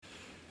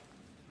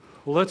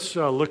Well, let's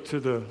look to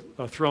the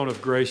throne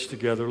of grace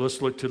together.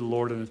 Let's look to the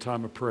Lord in a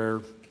time of prayer.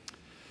 Well,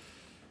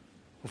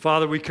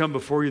 Father, we come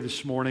before you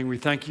this morning. We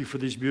thank you for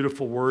these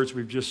beautiful words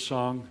we've just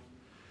sung.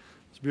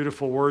 These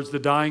beautiful words, the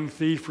dying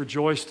thief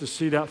rejoiced to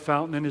see that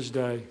fountain in his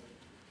day.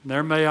 And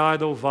there may I,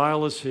 though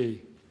vile as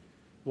he,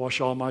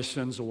 wash all my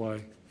sins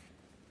away.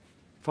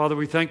 Father,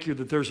 we thank you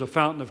that there's a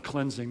fountain of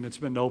cleansing that's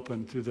been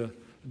opened through the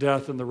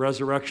death and the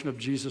resurrection of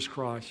Jesus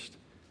Christ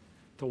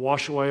to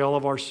wash away all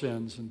of our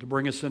sins and to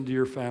bring us into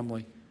your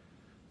family,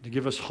 to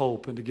give us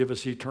hope and to give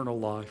us eternal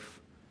life.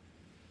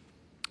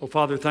 Oh,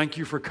 Father, thank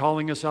you for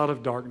calling us out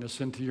of darkness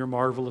into your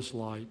marvelous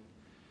light.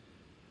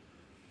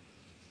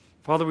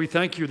 Father, we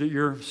thank you that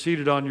you're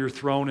seated on your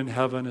throne in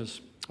heaven as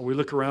we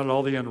look around at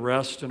all the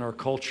unrest in our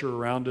culture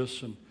around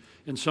us, and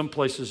in some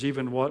places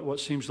even what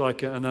seems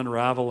like an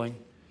unraveling.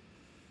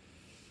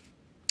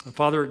 And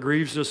Father, it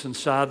grieves us and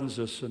saddens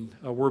us, and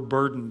we're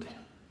burdened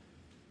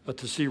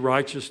to see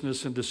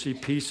righteousness and to see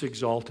peace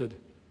exalted.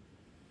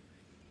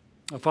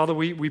 Father,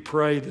 we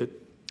pray that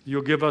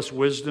you'll give us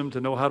wisdom to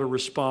know how to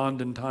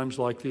respond in times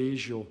like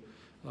these. You'll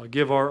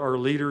give our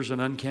leaders an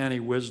uncanny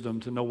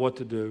wisdom to know what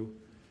to do.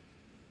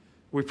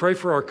 We pray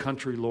for our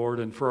country, Lord,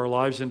 and for our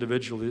lives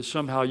individually, that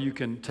somehow you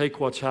can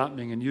take what's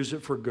happening and use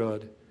it for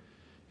good.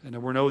 And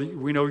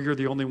we know you're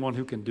the only one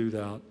who can do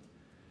that.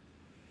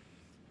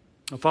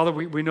 And Father,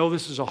 we know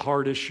this is a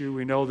hard issue.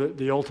 We know that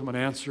the ultimate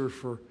answer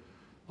for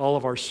all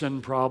of our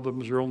sin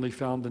problems are only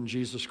found in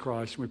Jesus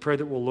Christ. And we pray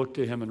that we'll look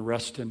to him and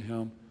rest in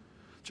him.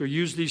 So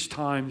use these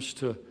times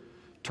to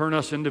turn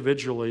us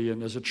individually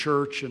and as a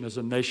church and as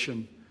a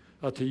nation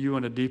to you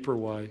in a deeper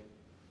way.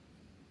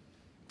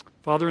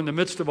 Father, in the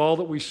midst of all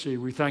that we see,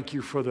 we thank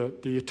you for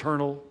the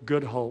eternal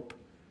good hope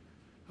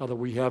that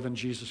we have in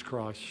Jesus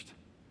Christ.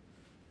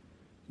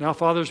 Now,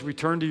 Father, as we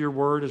turn to your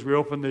word, as we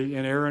open the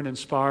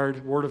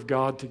inerrant-inspired word of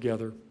God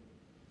together,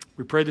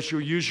 we pray that you'll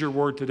use your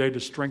word today to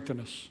strengthen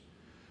us.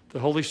 The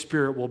Holy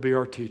Spirit will be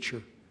our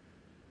teacher.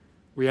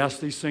 We ask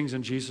these things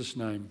in Jesus'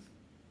 name.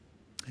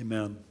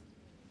 Amen.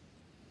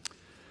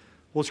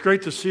 Well, it's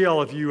great to see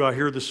all of you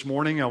here this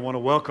morning. I want to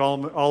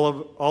welcome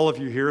all of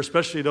you here,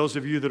 especially those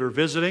of you that are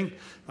visiting.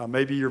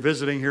 Maybe you're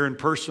visiting here in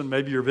person,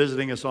 maybe you're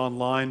visiting us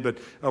online, but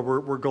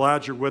we're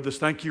glad you're with us.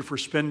 Thank you for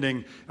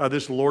spending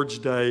this Lord's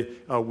Day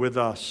with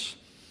us.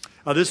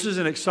 This is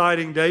an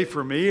exciting day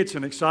for me. It's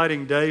an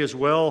exciting day as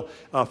well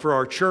for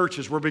our church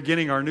as we're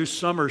beginning our new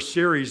summer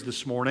series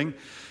this morning.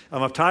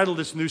 I've titled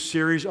this new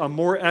series, A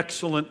More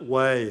Excellent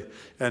Way.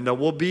 And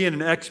we'll be in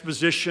an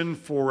exposition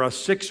for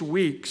 6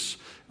 weeks.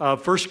 1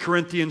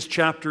 Corinthians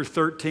chapter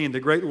 13,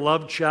 the great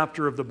love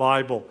chapter of the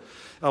Bible.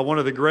 One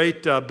of the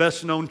great,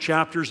 best-known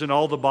chapters in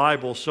all the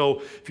Bible.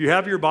 So if you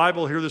have your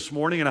Bible here this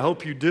morning, and I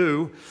hope you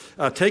do,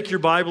 take your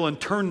Bible and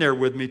turn there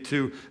with me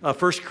to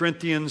 1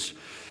 Corinthians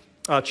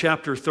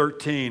chapter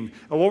 13.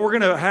 What we're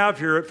going to have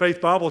here at Faith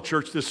Bible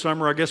Church this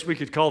summer, I guess we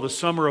could call the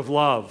Summer of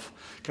Love.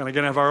 Kind of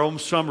going to have our own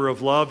summer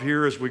of love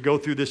here as we go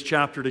through this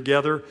chapter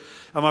together.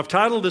 I've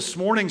titled this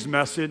morning's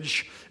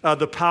message,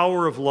 The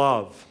Power of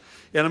Love.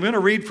 And I'm going to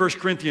read 1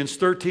 Corinthians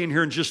 13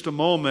 here in just a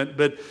moment,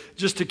 but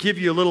just to give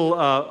you a little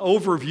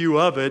overview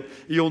of it,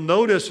 you'll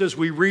notice as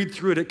we read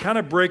through it, it kind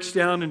of breaks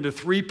down into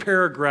 3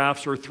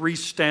 paragraphs or 3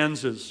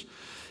 stanzas.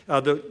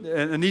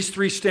 And these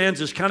 3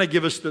 stanzas kind of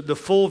give us the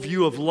full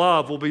view of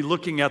love we'll be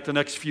looking at the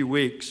next few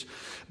weeks.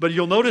 But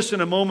you'll notice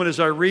in a moment as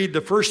I read, the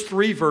first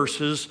 3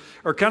 verses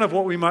are kind of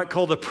what we might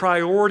call the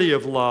priority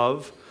of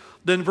love.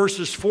 Then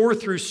verses 4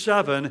 through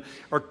 7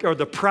 are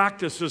the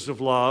practices of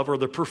love or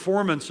the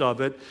performance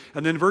of it.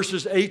 And then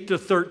verses 8 to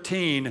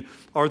 13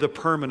 are the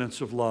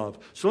permanence of love.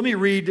 So let me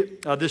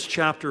read this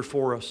chapter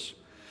for us.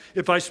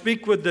 If I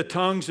speak with the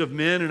tongues of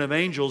men and of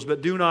angels,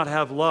 but do not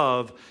have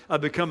love, I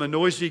become a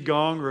noisy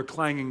gong or a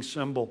clanging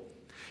cymbal.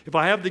 If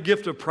I have the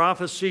gift of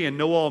prophecy and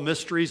know all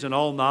mysteries and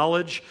all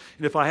knowledge,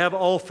 and if I have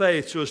all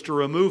faith so as to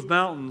remove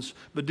mountains,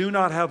 but do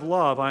not have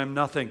love, I am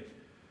nothing.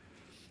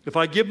 If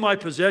I give my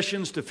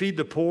possessions to feed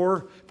the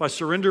poor, if I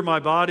surrender my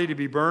body to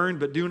be burned,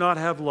 but do not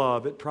have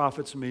love, it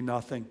profits me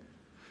nothing.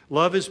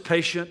 Love is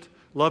patient,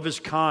 love is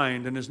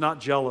kind and is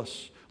not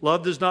jealous.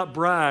 Love does not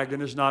brag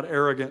and is not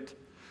arrogant.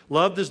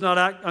 Love does not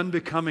act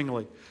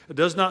unbecomingly. It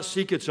does not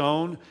seek its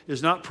own,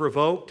 is not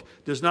provoked,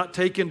 does not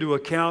take into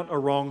account a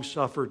wrong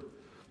suffered.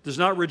 Does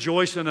not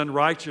rejoice in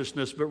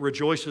unrighteousness, but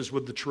rejoices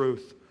with the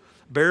truth.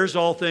 Bears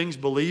all things,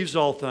 believes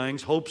all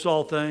things, hopes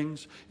all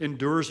things,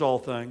 endures all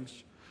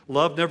things.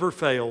 Love never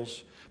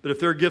fails, but if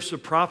there are gifts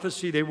of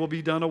prophecy, they will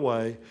be done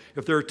away.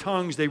 If there are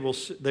tongues, they will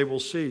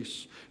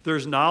cease. If there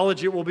is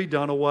knowledge, it will be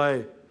done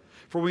away.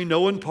 For we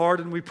know in part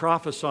and we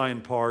prophesy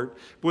in part.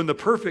 But when the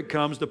perfect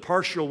comes, the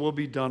partial will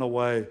be done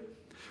away.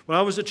 When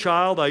I was a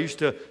child, I used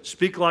to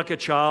speak like a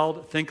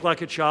child, think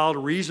like a child,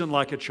 reason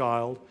like a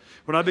child.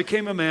 When I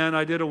became a man,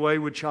 I did away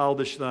with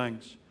childish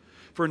things.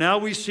 For now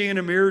we see in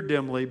a mirror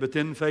dimly, but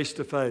then face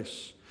to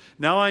face.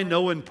 Now I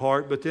know in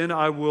part, but then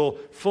I will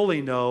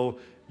fully know,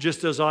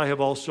 just as I have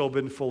also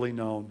been fully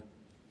known.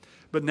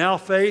 But now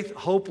faith,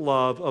 hope,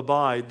 love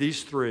abide,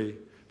 these 3,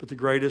 but the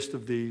greatest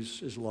of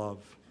these is love.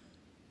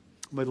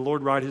 May the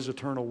Lord write His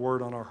eternal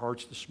word on our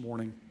hearts this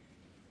morning.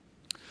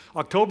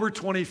 October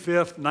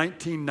 25th,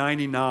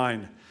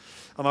 1999.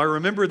 I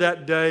remember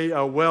that day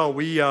well.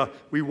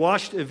 We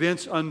watched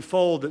events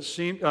unfold that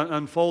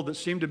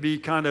seemed to be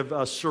kind of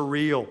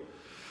surreal.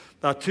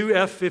 Two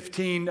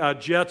F-15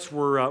 jets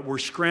were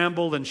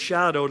scrambled and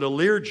shadowed a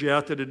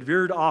Learjet that had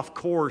veered off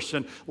course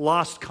and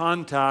lost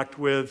contact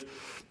with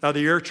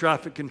the air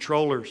traffic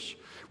controllers.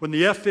 When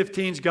the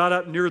F-15s got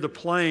up near the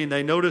plane,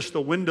 they noticed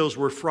the windows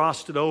were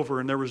frosted over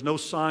and there was no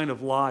sign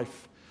of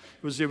life.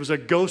 It was a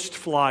ghost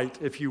flight,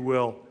 if you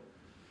will.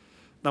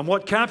 Now,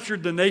 what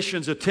captured the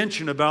nation's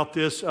attention about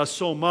this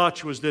so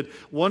much was that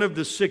one of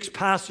the 6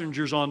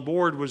 passengers on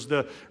board was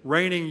the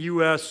reigning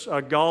U.S.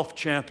 golf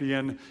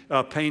champion,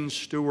 Payne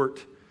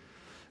Stewart.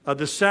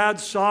 The sad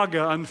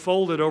saga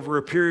unfolded over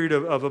a period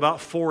of about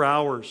 4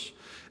 hours.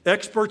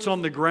 Experts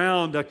on the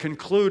ground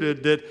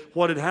concluded that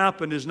what had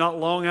happened is not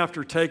long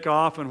after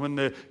takeoff and when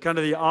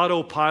the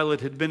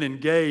autopilot had been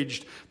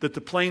engaged, that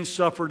the plane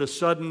suffered a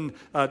sudden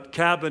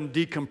cabin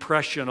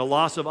decompression, a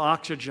loss of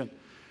oxygen.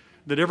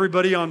 That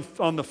everybody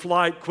on the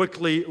flight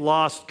quickly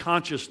lost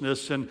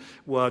consciousness and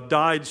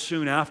died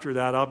soon after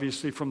that,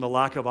 obviously from the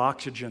lack of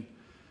oxygen.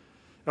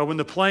 When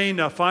the plane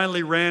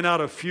finally ran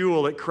out of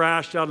fuel, it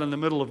crashed out in the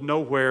middle of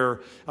nowhere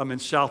in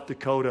South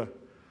Dakota.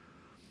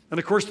 And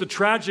of course, the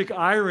tragic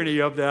irony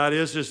of that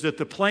is that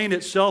the plane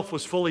itself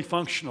was fully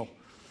functional.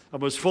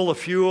 It was full of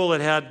fuel. It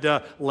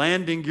had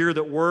landing gear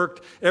that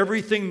worked.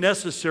 Everything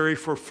necessary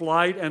for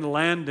flight and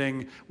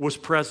landing was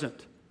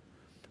present.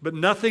 But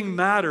nothing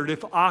mattered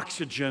if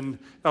oxygen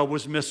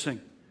was missing.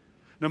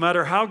 No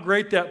matter how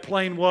great that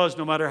plane was,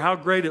 no matter how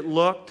great it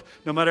looked,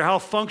 no matter how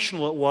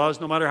functional it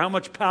was, no matter how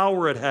much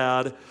power it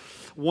had,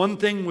 one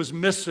thing was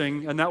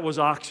missing, and that was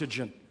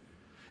oxygen.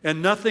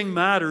 And nothing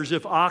matters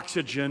if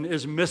oxygen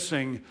is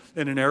missing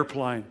in an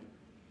airplane.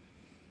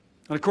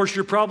 And of course,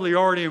 you're probably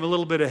already a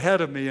little bit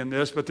ahead of me in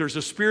this, but there's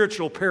a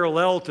spiritual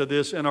parallel to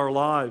this in our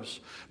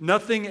lives.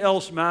 Nothing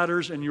else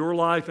matters in your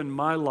life and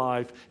my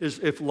life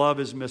if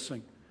love is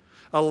missing.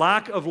 A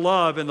lack of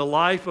love in the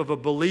life of a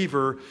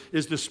believer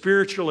is the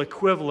spiritual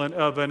equivalent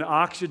of an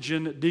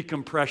oxygen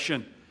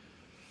decompression.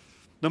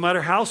 No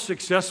matter how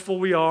successful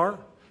we are,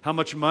 how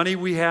much money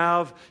we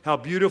have, how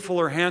beautiful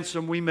or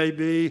handsome we may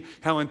be,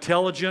 how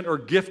intelligent or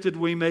gifted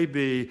we may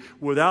be,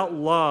 without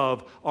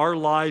love, our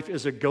life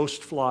is a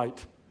ghost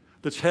flight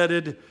that's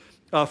headed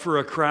for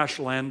a crash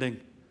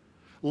landing.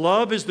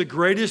 Love is the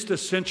greatest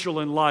essential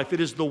in life. It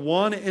is the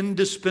one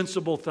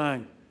indispensable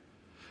thing.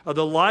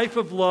 The life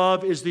of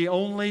love is the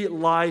only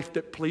life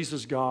that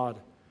pleases God.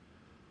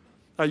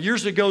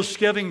 Years ago,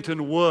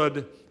 Skevington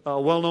Wood,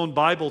 a well-known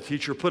Bible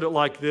teacher, put it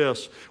like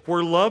this: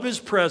 where love is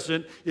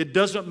present, it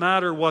doesn't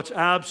matter what's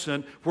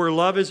absent. Where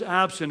love is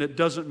absent, it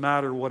doesn't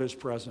matter what is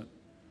present.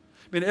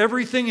 I mean,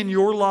 everything in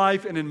your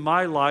life and in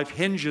my life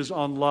hinges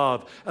on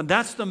love. And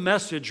that's the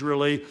message,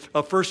 really,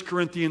 of 1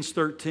 Corinthians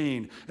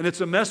 13. And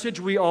it's a message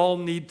we all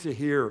need to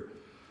hear.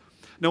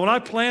 Now, when I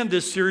planned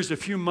this series a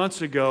few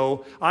months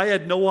ago, I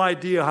had no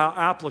idea how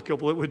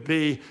applicable it would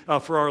be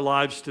for our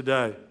lives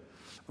today.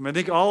 I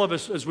think all of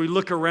us, as we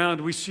look around,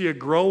 we see a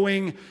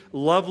growing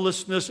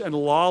lovelessness and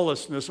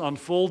lawlessness on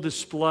full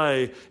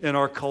display in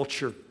our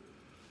culture.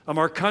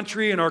 Our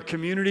country and our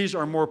communities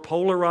are more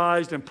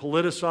polarized and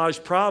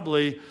politicized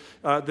probably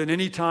than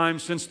any time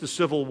since the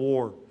Civil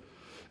War.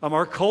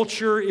 Our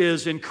culture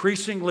is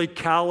increasingly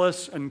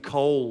callous and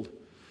cold.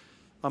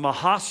 A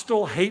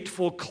hostile,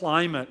 hateful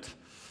climate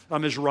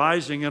is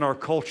rising in our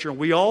culture.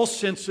 We all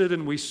sense it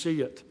and we see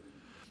it.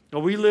 Now,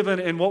 we live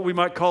in what we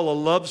might call a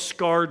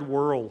love-scarred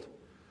world.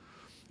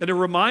 And it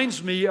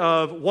reminds me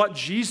of what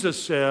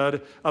Jesus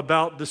said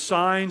about the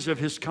signs of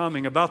His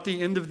coming, about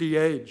the end of the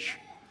age.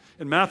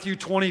 In Matthew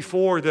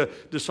 24, the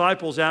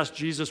disciples asked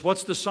Jesus,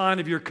 "What's the sign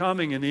of your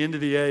coming and the end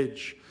of the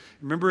age?"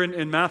 Remember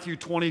in Matthew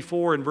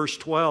 24 and verse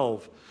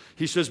 12,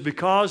 He says,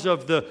 because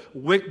of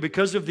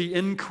the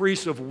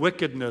increase of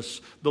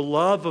wickedness, the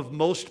love of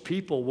most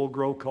people will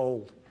grow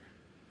cold.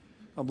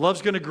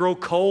 Love's going to grow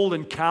cold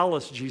and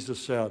callous, Jesus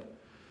said.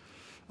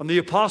 And the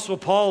Apostle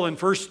Paul in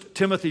 1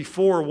 Timothy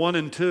 4, 1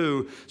 and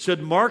 2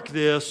 said, "Mark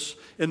this,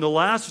 in the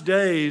last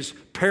days,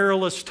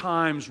 perilous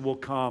times will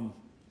come."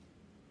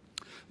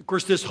 Of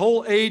course, this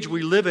whole age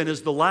we live in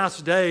is the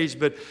last days,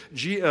 but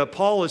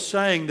Paul is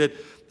saying that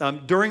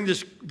during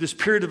this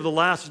period of the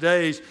last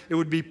days, it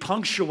would be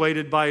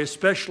punctuated by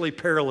especially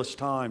perilous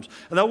times.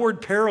 And that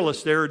word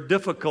perilous there,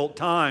 difficult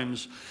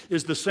times,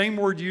 is the same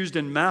word used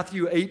in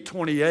Matthew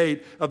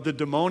 8:28 of the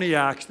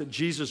demoniacs that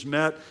Jesus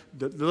met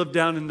that lived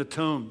down in the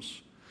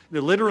tombs.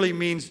 It literally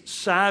means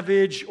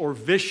savage or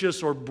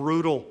vicious or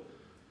brutal.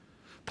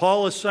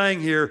 Paul is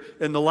saying here,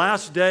 in the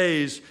last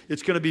days,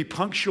 it's going to be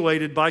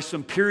punctuated by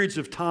some periods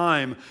of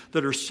time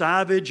that are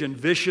savage and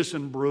vicious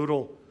and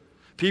brutal.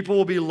 People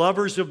will be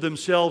lovers of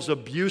themselves,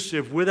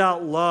 abusive,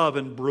 without love,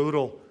 and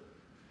brutal.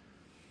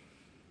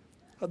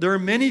 There are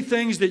many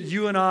things that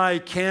you and I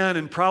can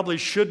and probably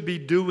should be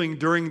doing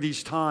during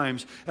these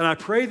times. And I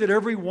pray that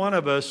every one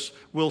of us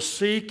will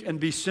seek and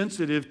be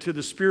sensitive to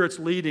the Spirit's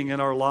leading in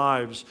our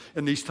lives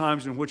in these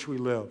times in which we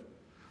live.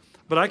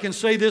 But I can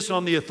say this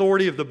on the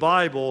authority of the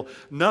Bible: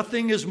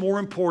 nothing is more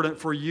important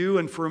for you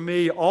and for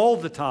me all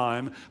the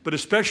time, but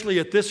especially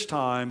at this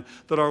time,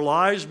 that our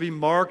lives be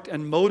marked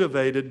and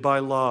motivated by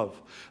love.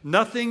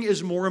 Nothing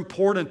is more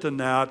important than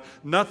that.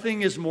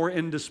 Nothing is more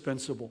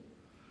indispensable.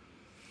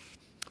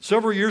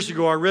 Several years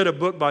ago, I read a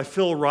book by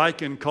Phil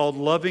Ryken called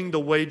Loving the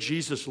Way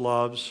Jesus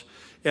Loves.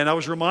 And I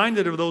was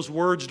reminded of those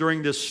words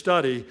during this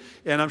study,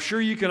 and I'm sure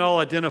you can all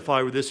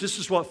identify with this. This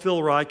is what Phil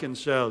Ryken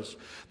says: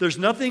 there's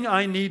nothing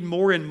I need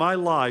more in my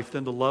life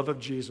than the love of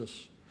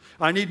Jesus.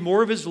 I need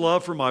more of His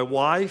love for my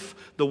wife,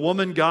 the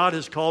woman God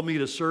has called me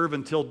to serve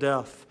until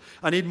death.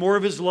 I need more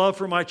of His love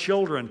for my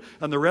children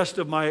and the rest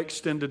of my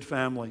extended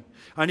family.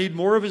 I need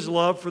more of His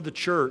love for the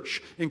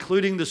church,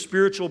 including the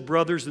spiritual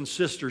brothers and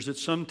sisters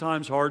it's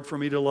sometimes hard for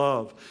me to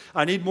love.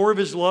 I need more of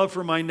His love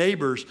for my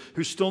neighbors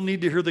who still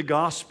need to hear the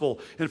gospel,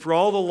 and for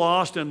all the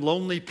lost and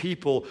lonely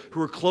people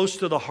who are close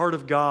to the heart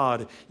of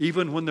God,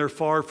 even when they're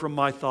far from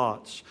my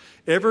thoughts.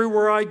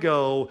 Everywhere I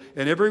go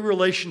and every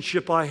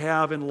relationship I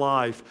have in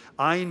life,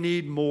 I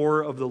need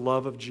more of the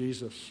love of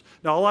Jesus.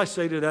 Now, all I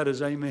say to that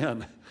is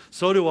amen.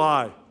 So do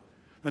I.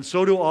 And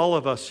so do all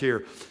of us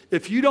here.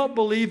 If you don't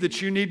believe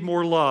that you need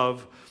more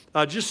love,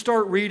 just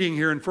start reading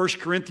here in 1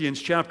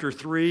 Corinthians chapter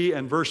 3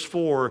 and verse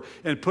 4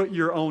 and put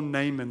your own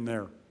name in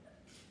there.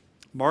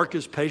 Mark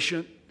is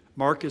patient.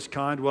 Mark is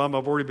kind. Well,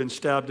 I've already been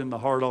stabbed in the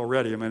heart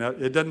already. I mean,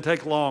 it doesn't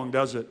take long,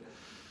 does it?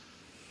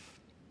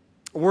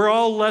 We're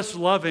all less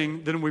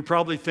loving than we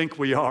probably think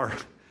we are.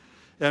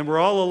 And we're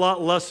all a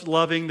lot less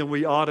loving than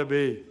we ought to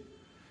be.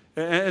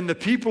 And the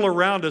people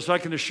around us, I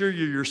can assure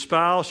you, your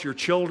spouse, your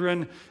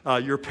children,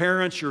 your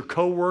parents, your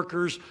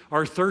co-workers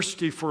are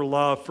thirsty for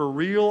love, for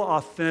real,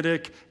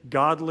 authentic,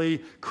 godly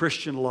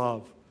Christian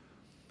love.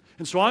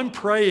 And so I'm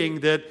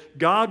praying that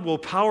God will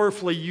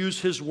powerfully use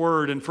His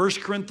Word in 1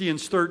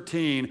 Corinthians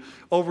 13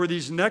 over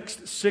these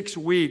next 6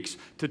 weeks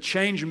to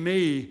change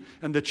me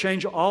and to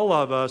change all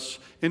of us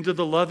into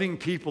the loving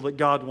people that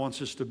God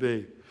wants us to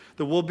be.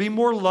 That we'll be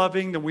more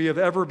loving than we have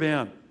ever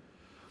been.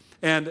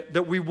 And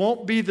that we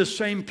won't be the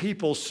same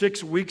people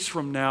 6 weeks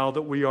from now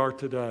that we are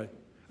today.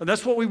 And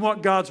that's what we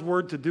want God's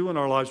Word to do in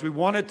our lives. We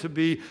want it to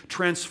be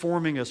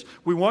transforming us.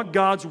 We want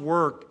God's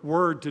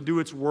Word to do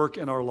its work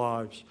in our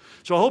lives.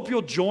 So I hope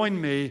you'll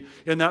join me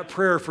in that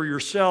prayer for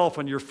yourself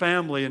and your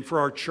family and for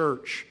our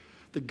church.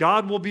 That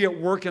God will be at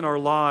work in our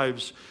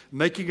lives,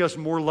 making us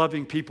more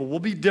loving people. We'll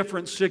be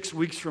different 6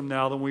 weeks from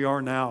now than we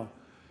are now.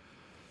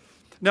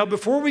 Now,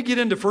 before we get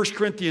into 1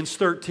 Corinthians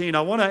 13,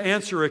 I want to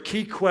answer a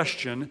key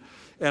question.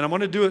 And I'm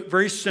going to do it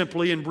very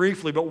simply and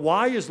briefly, but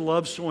why is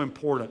love so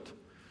important?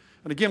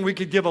 And again, we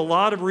could give a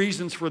lot of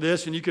reasons for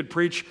this, and you could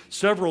preach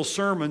several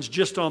sermons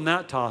just on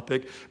that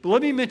topic. But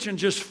let me mention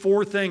just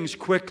 4 things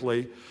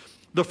quickly.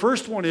 The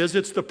first one is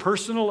it's the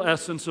personal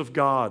essence of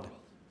God.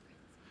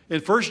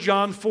 In 1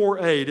 John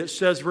 4:8, it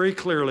says very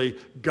clearly,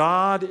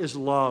 God is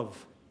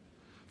love.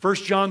 1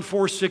 John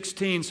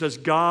 4:16 says,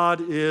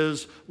 God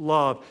is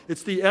love.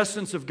 It's the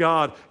essence of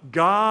God.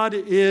 God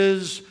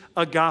is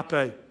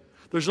agape.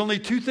 There's only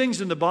 2 things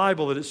in the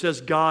Bible that it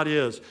says God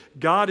is.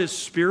 God is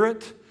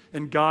spirit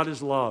and God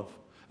is love.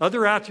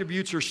 Other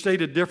attributes are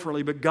stated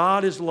differently, but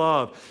God is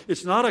love.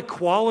 It's not a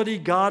quality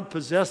God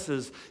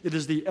possesses. It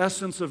is the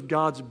essence of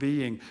God's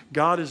being.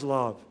 God is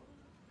love.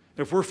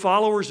 If we're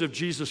followers of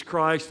Jesus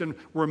Christ and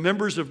we're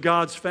members of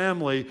God's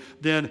family,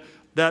 then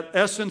that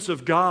essence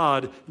of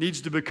God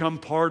needs to become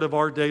part of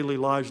our daily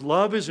lives.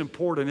 Love is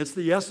important. It's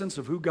the essence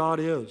of who God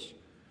is.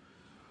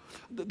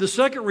 The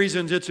second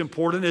reason it's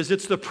important is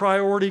it's the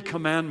priority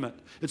commandment.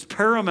 It's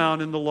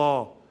paramount in the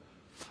law.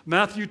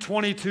 Matthew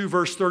 22,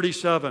 verse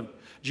 37,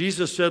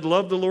 Jesus said,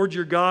 love the Lord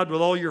your God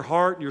with all your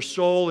heart and your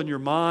soul and your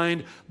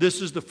mind.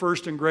 This is the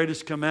first and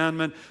greatest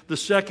commandment. The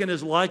second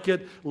is like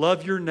it,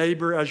 love your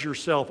neighbor as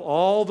yourself.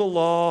 All the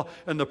law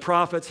and the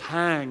prophets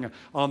hang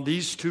on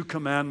these 2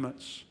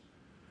 commandments.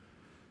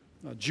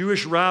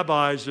 Jewish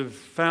rabbis have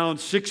found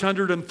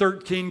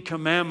 613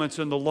 commandments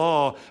in the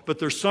law, but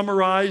they're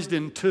summarized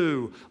in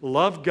 2,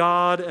 love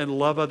God and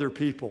love other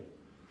people.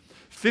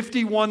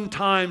 51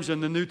 times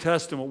in the New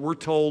Testament we're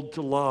told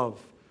to love.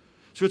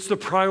 So it's the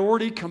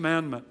priority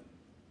commandment.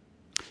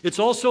 It's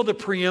also the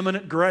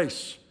preeminent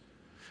grace.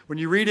 When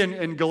you read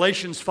in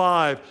Galatians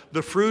 5,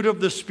 the fruit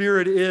of the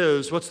Spirit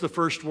is, what's the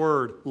first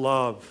word?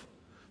 Love.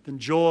 Then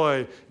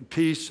joy and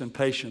peace and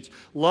patience.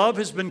 Love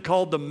has been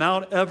called the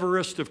Mount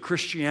Everest of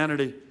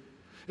Christianity.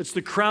 It's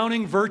the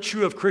crowning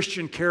virtue of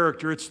Christian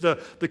character. It's the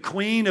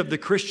queen of the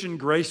Christian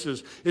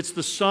graces. It's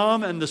the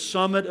sum and the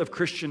summit of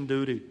Christian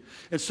duty.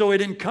 And so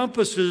it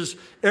encompasses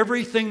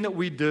everything that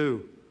we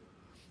do.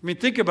 I mean,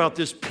 think about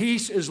this.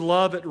 Peace is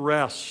love at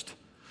rest.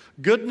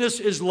 Goodness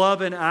is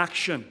love in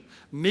action.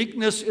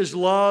 Meekness is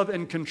love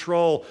and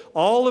control.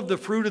 All of the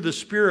fruit of the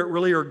Spirit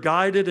really are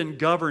guided and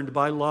governed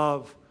by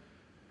love.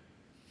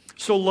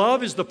 So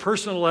love is the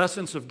personal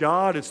essence of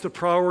God. It's the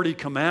priority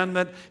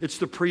commandment. It's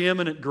the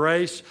preeminent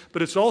grace,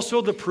 but it's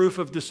also the proof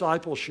of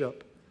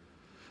discipleship.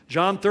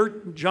 John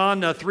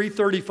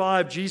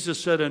 3:35, Jesus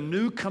said, "A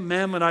new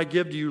commandment I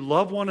give to you,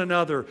 love one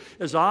another.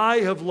 As I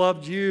have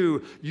loved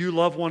you, you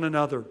love one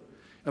another.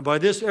 And by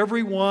this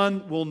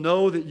everyone will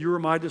know that you are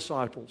my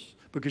disciples,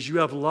 because you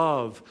have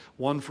love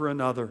one for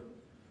another."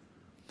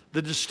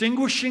 The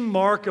distinguishing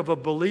mark of a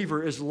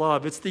believer is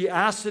love. It's the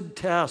acid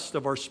test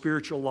of our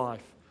spiritual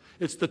life.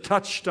 It's the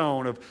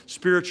touchstone of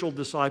spiritual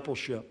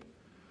discipleship.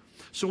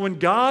 So when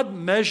God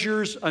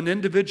measures an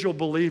individual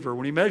believer,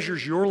 when He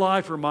measures your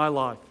life or my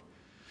life,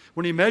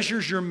 when He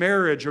measures your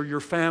marriage or your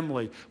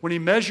family, when He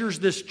measures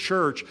this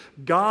church,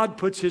 God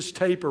puts His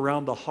tape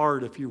around the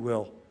heart, if you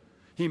will.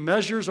 He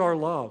measures our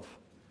love.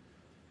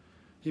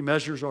 He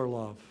measures our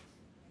love.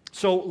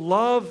 So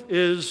love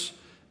is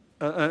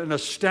an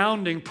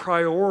astounding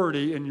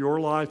priority in your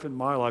life and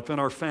my life, in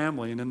our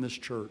family and in this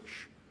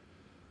church.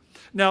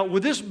 Now,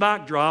 with this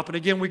backdrop, and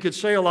again, we could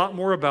say a lot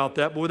more about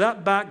that, but with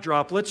that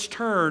backdrop, let's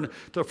turn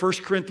to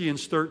 1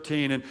 Corinthians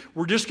 13. And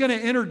we're just going to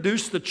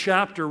introduce the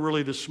chapter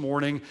really this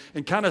morning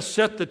and kind of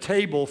set the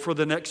table for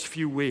the next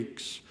few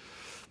weeks.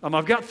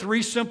 I've got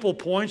 3 simple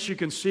points you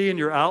can see in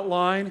your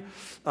outline.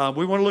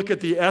 We want to look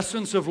at the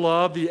essence of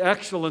love, the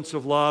excellence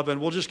of love,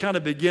 and we'll just kind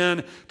of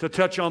begin to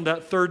touch on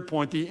that third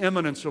point, the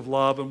imminence of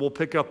love, and we'll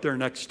pick up there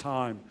next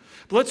time.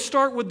 But let's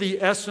start with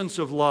the essence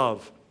of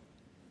love.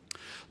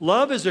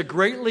 Love is a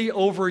greatly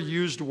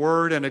overused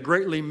word and a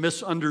greatly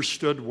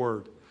misunderstood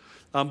word.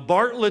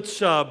 Bartlett's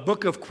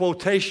book of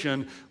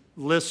quotation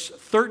lists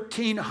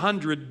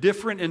 1,300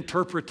 different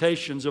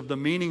interpretations of the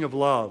meaning of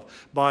love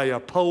by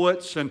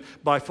poets and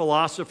by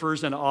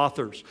philosophers and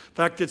authors. In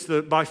fact, it's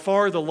by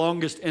far the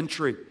longest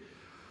entry.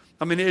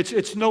 I mean,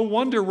 it's no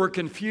wonder we're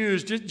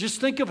confused.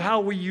 Just think of how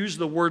we use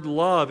the word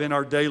love in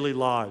our daily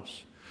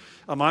lives.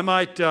 I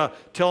might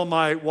tell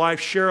my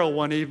wife Cheryl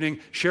one evening,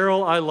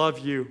 "Cheryl, I love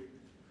you."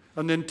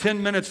 And then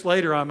 10 minutes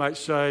later, I might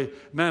say,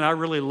 "Man, I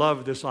really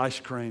love this ice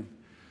cream."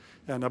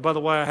 And by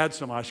the way, I had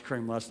some ice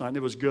cream last night, and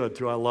it was good,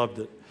 too. I loved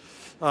it.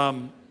 But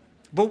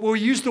when we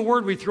use the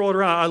word, we throw it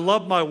around. I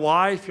love my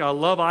wife. I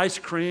love ice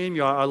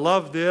cream. I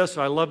love this.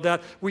 I love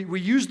that.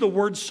 We use the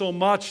word so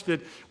much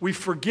that we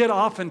forget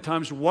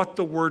oftentimes what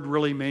the word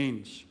really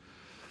means.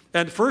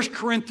 And 1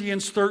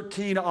 Corinthians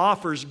 13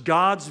 offers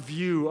God's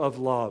view of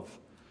love.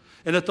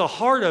 And at the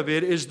heart of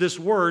it is this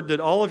word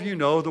that all of you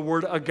know, the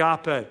word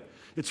agape.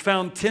 It's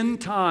found 10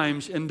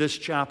 times in this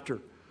chapter.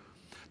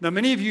 Now,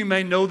 many of you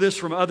may know this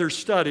from other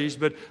studies,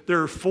 but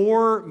there are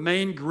 4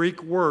 main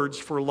Greek words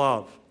for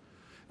love.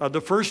 The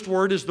first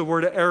word is the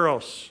word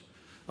eros,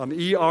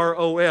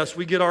 E-R-O-S.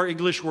 We get our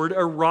English word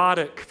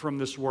erotic from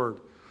this word.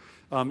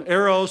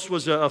 Eros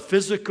was a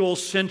physical,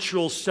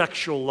 sensual,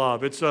 sexual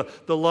love. It's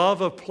the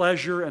love of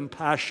pleasure and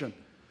passion.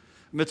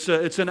 It's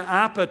an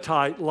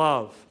appetite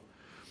love.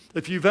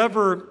 If you've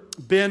ever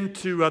been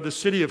to the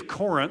city of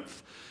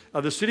Corinth,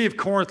 the city of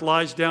Corinth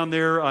lies down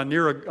there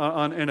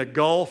in a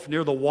gulf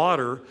near the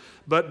water,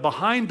 but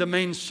behind the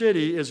main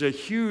city is a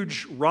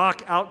huge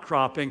rock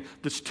outcropping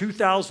that's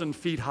 2,000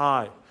 feet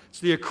high. It's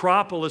the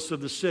Acropolis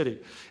of the city.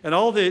 And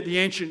all the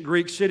ancient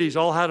Greek cities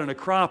all had an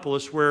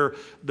Acropolis where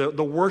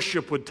the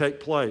worship would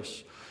take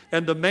place.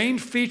 And the main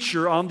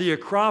feature on the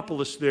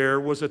Acropolis there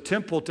was a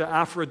temple to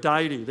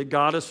Aphrodite, the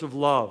goddess of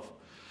love.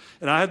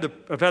 And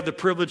I've had the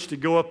privilege to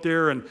go up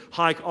there and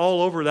hike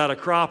all over that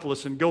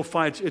Acropolis and go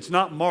find, it's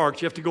not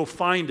marked, you have to go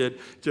find it.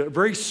 It's a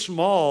very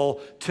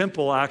small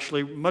temple,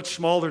 actually, much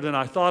smaller than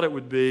I thought it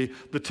would be,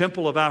 the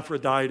temple of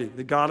Aphrodite,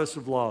 the goddess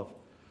of love.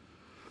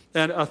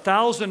 And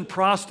 1,000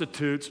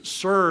 prostitutes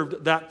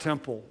served that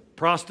temple,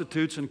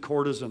 prostitutes and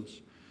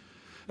courtesans.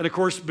 And of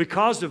course,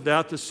 because of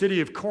that, the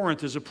city of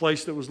Corinth is a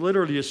place that was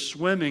literally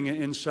swimming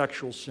in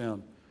sexual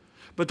sin.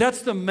 But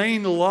that's the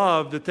main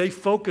love that they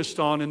focused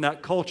on in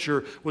that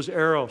culture was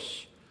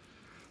eros.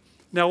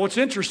 Now, what's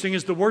interesting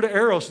is the word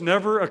eros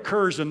never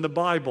occurs in the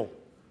Bible.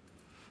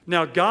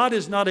 Now, God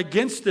is not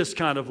against this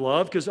kind of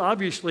love because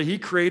obviously He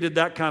created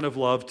that kind of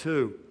love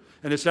too.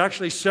 And it's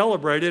actually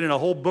celebrated in a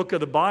whole book of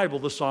the Bible,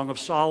 the Song of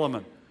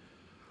Solomon.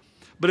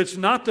 But it's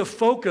not the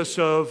focus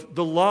of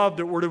the love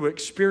that we're to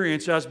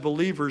experience as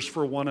believers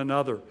for one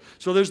another.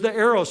 So there's the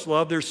eros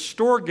love. There's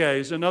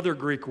storges, another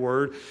Greek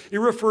word. It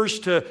refers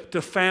to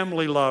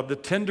family love, the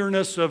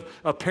tenderness of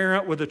a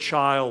parent with a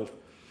child.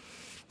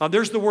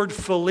 There's the word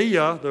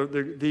philia.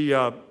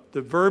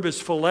 The verb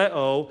is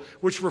phileo,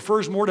 which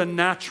refers more to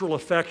natural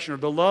affection or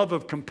the love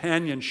of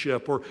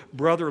companionship or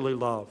brotherly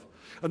love.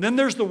 And then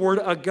there's the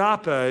word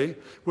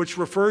agape, which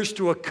refers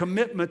to a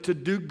commitment to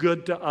do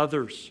good to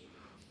others.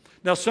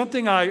 Now,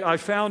 something I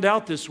found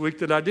out this week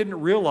that I didn't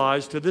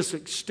realize to this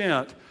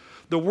extent,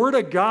 the word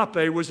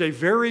agape was a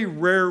very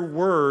rare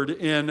word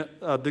in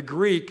the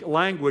Greek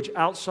language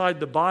outside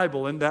the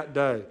Bible in that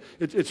day.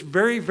 It's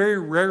very, very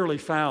rarely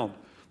found.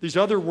 These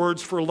other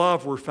words for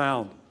love were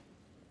found.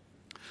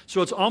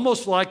 So it's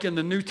almost like in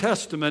the New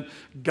Testament,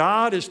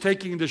 God is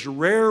taking this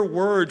rare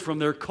word from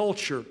their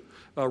culture,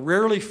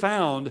 rarely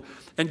found.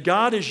 And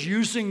God is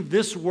using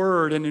this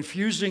word and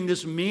infusing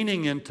this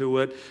meaning into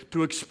it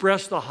to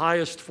express the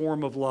highest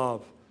form of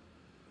love.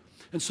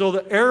 And so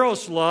the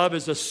eros love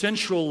is a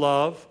sensual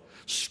love.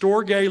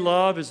 Storge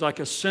love is like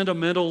a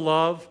sentimental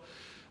love.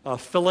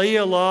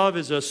 Philia love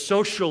is a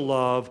social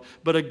love.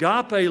 But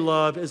agape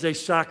love is a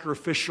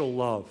sacrificial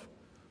love.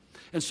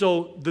 And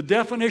so the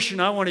definition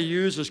I want to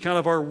use is kind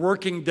of our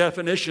working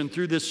definition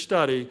through this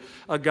study.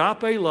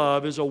 Agape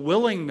love is a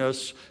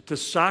willingness to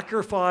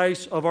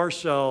sacrifice of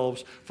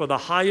ourselves for the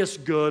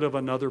highest good of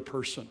another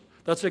person.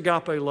 That's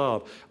agape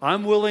love.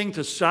 I'm willing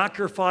to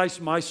sacrifice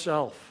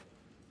myself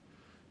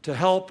to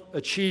help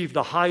achieve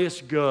the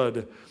highest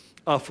good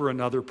for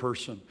another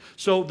person.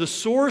 So the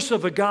source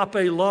of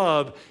agape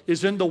love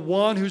is in the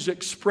one who's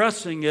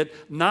expressing it,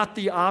 not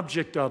the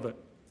object of it.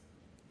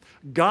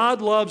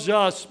 God loves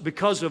us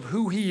because of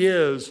who He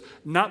is,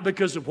 not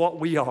because of what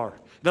we are.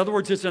 In other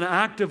words, it's an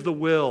act of the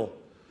will.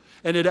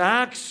 And it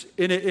acts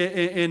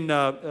in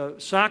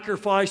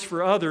sacrifice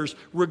for others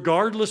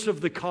regardless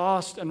of the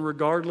cost and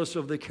regardless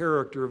of the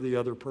character of the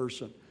other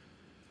person.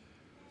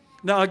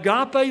 Now,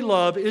 agape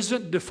love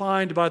isn't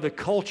defined by the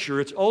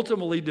culture. It's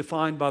ultimately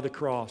defined by the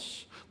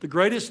cross. The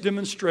greatest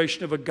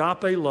demonstration of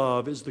agape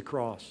love is the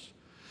cross.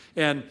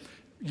 And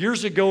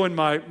years ago in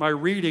my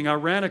reading, I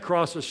ran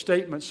across a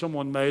statement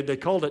someone made. They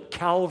called it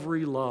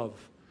Calvary love.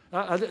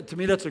 To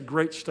me, that's a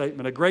great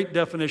statement, a great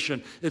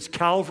definition. It's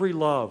Calvary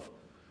love.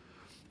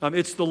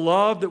 It's the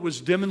love that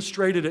was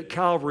demonstrated at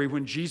Calvary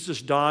when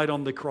Jesus died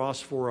on the cross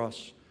for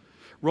us.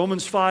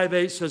 Romans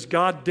 5:8 says,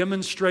 God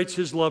demonstrates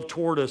His love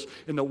toward us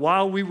in that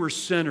while we were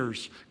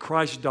sinners,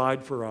 Christ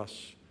died for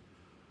us.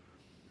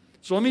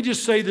 So let me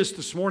just say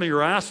this morning,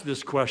 or ask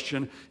this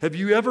question. Have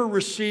you ever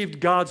received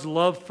God's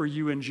love for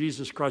you in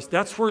Jesus Christ?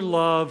 That's where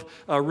love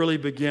really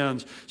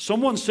begins.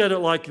 Someone said it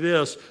like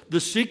this: the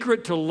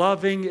secret to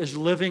loving is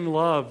living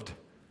loved.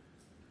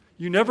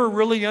 You never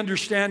really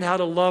understand how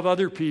to love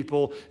other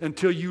people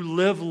until you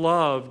live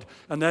loved,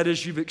 and that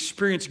is, you've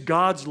experienced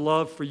God's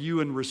love for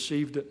you and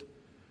received it.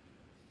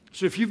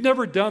 So if you've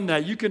never done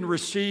that, you can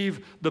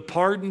receive the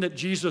pardon that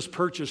Jesus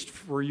purchased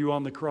for you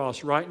on the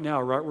cross right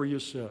now, right where you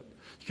sit.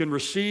 You can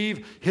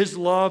receive His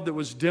love that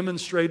was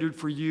demonstrated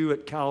for you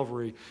at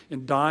Calvary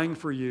in dying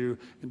for you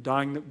and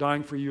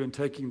dying for you and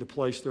taking the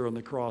place there on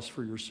the cross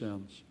for your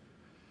sins.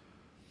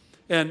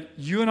 And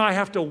you and I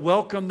have to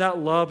welcome that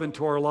love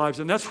into our lives.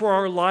 And that's where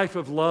our life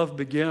of love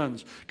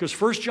begins. Because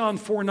 1 John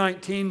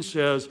 4:19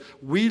 says,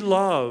 we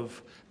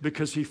love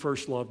because He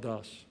first loved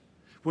us.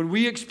 When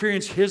we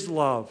experience His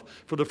love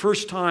for the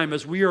first time,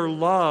 as we are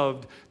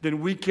loved,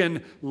 then we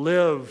can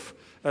live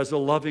as a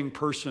loving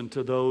person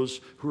to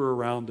those who are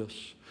around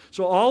us.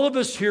 So all of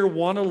us here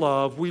want to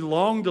love, we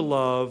long to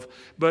love,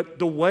 but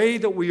the way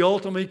that we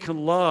ultimately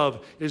can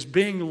love is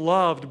being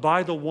loved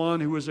by the one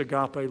who is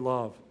agape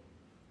love.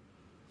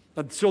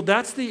 And so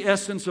that's the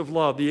essence of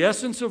love. The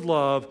essence of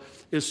love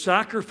is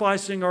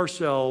sacrificing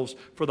ourselves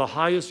for the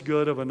highest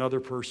good of another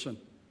person.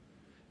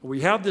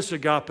 We have this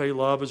agape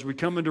love as we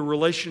come into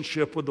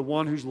relationship with the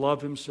one who's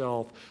loved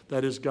Himself,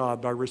 that is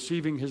God, by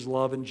receiving His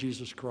love in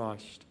Jesus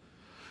Christ.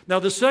 Now,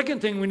 the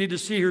second thing we need to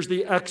see here is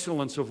the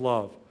excellence of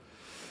love.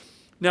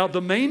 Now, the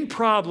main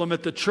problem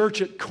at the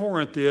church at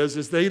Corinth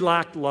is they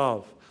lacked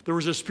love. There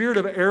was a spirit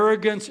of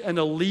arrogance and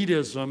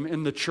elitism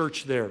in the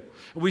church there.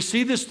 And we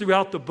see this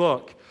throughout the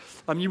book.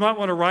 You might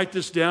want to write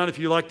this down if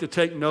you like to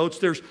take notes.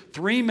 There's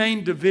three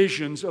main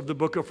divisions of the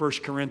book of 1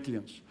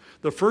 Corinthians.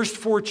 The first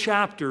 4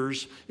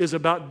 chapters is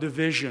about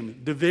division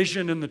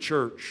in the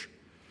church.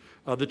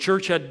 The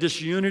church had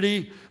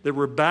disunity. They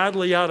were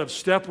badly out of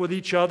step with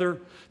each other.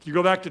 If you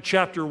go back to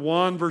chapter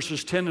 1,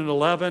 verses 10 and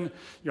 11,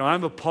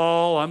 I'm of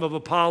Paul, I'm of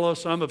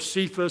Apollos, I'm of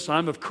Cephas,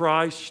 I'm of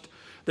Christ.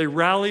 They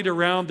rallied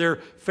around their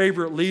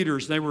favorite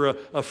leaders. They were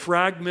a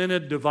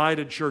fragmented,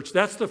 divided church.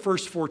 That's the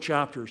first 4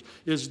 chapters,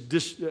 is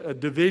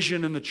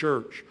division in the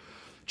church.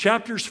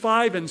 Chapters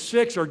 5 and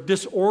 6 are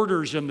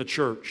disorders in the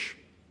church.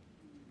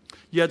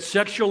 You had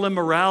sexual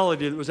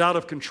immorality that was out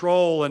of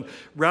control, and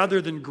rather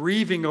than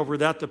grieving over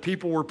that, the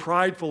people were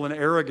prideful and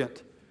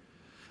arrogant.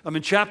 In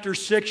chapter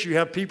 6, you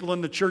have people in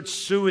the church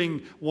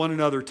suing one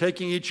another,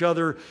 taking each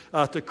other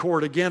to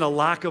court. Again, a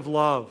lack of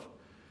love.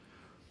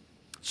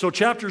 So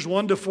chapters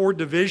 1 to 4,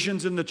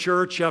 divisions in the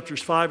church.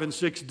 Chapters 5 and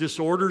 6,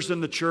 disorders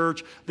in the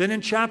church. Then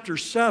in chapter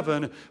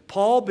 7,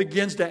 Paul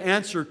begins to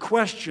answer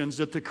questions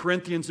that the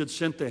Corinthians had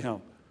sent to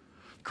him.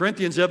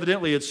 Corinthians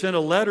evidently had sent a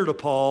letter to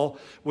Paul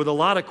with a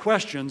lot of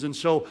questions. And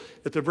so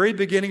at the very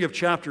beginning of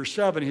chapter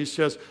 7, he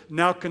says,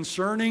 now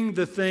concerning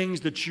the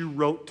things that you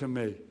wrote to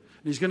me.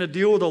 And he's going to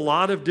deal with a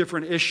lot of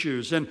different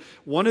issues. And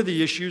one of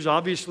the issues,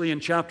 obviously, in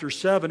chapter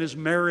 7 is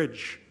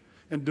marriage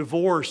and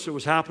divorce that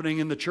was happening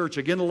in the church.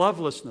 Again,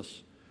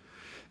 lovelessness.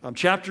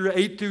 Chapter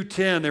 8 through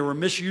 10, they were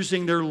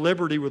misusing their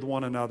liberty with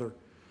one another.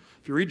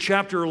 If you read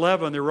chapter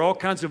 11, there were all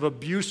kinds of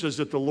abuses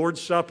at the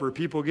Lord's Supper,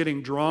 people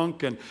getting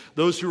drunk and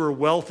those who were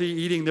wealthy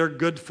eating their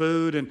good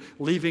food and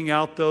leaving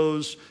out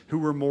those who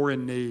were more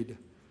in need.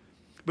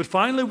 But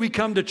finally, we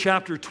come to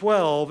chapter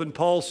 12, and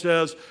Paul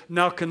says,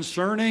 now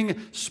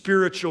concerning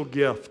spiritual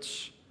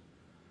gifts.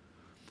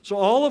 So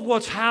all of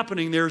what's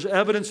happening there is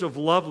evidence of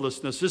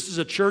lovelessness. This is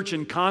a church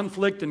in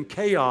conflict and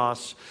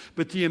chaos,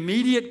 but the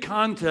immediate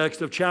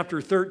context of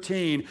chapter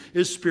 13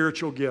 is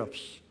spiritual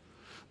gifts.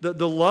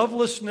 The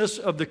lovelessness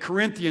of the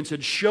Corinthians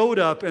had showed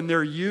up in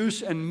their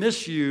use and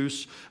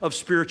misuse of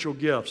spiritual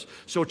gifts.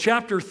 So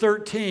chapter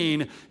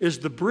 13 is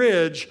the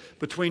bridge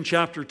between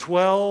chapter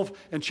 12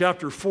 and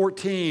chapter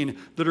 14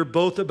 that are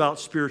both about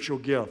spiritual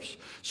gifts.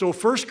 So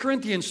 1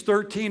 Corinthians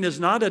 13 is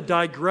not a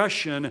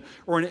digression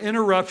or an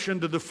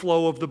interruption to the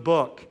flow of the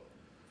book.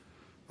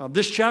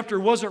 This chapter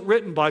wasn't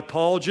written by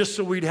Paul just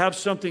so we'd have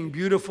something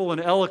beautiful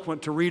and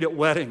eloquent to read at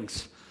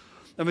weddings.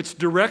 It's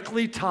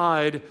directly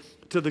tied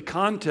to the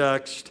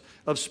context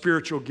of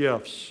spiritual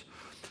gifts.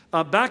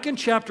 Back in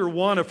chapter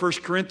 1 of 1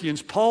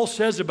 Corinthians, Paul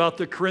says about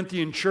the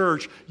Corinthian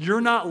church,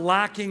 you're not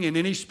lacking in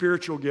any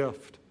spiritual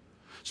gift.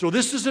 So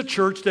this is a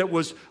church that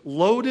was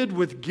loaded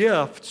with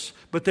gifts,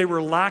 but they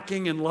were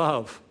lacking in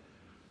love.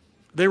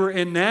 They were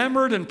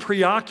enamored and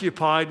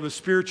preoccupied with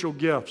spiritual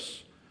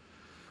gifts.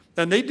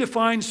 And they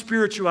defined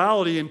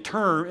spirituality in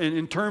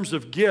terms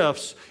of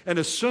gifts and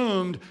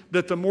assumed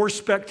that the more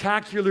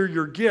spectacular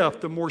your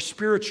gift, the more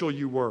spiritual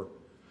you were.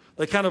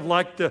 They kind of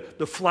liked the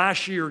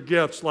flashier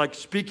gifts like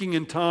speaking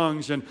in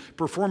tongues and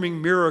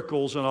performing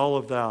miracles and all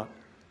of that.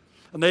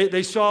 And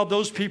they saw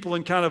those people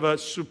in kind of a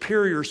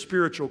superior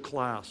spiritual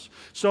class.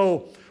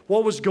 So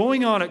what was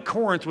going on at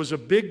Corinth was a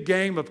big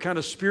game of kind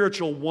of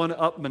spiritual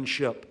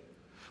one-upmanship.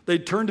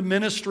 They'd turned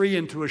ministry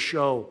into a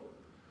show.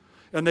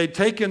 And they'd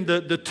taken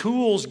the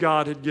tools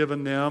God had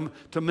given them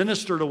to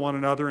minister to one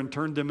another and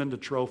turned them into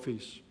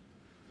trophies.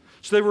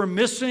 So they were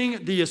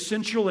missing the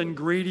essential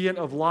ingredient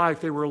of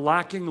life. They were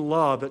lacking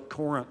love at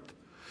Corinth.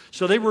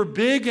 So they were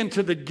big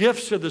into the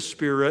gifts of the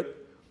Spirit,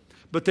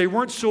 but they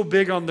weren't so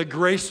big on the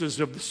graces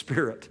of the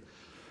Spirit.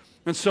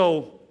 And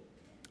so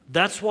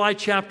that's why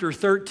chapter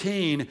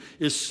 13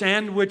 is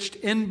sandwiched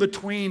in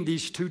between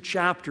these two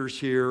chapters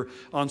here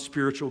on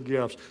spiritual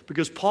gifts.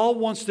 Because Paul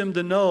wants them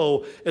to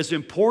know, as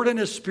important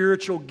as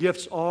spiritual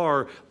gifts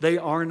are, they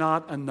are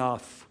not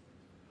enough.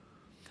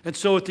 And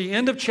so at the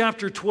end of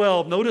chapter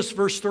 12, notice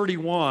verse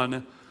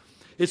 31,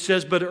 it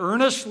says, but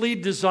earnestly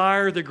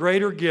desire the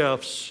greater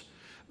gifts,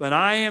 but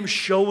I am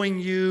showing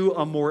you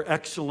a more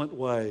excellent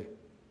way.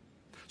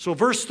 So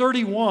verse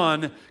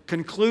 31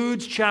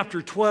 concludes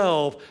chapter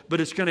 12,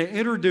 but it's going to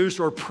introduce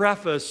or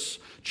preface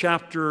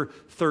chapter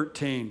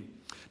 13.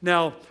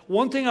 Now,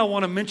 one thing I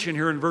want to mention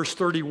here in verse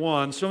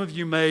 31, some of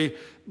you may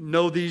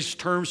know these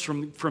terms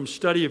from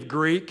study of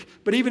Greek,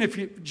 but even if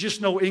you just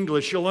know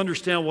English, you'll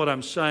understand what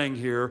I'm saying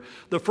here.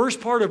 The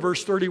first part of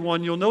verse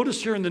 31, you'll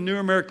notice here in the New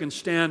American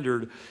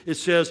Standard, it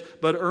says,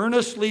 but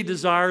earnestly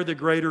desire the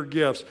greater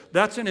gifts.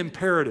 That's an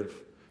imperative.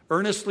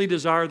 Earnestly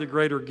desire the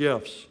greater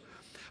gifts.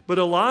 But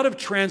a lot of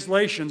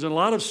translations and a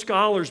lot of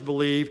scholars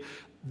believe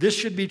this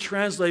should be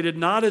translated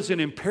not as an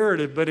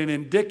imperative, but an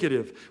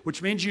indicative,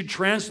 which means you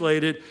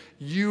translate it,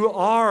 you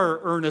are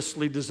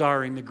earnestly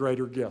desiring the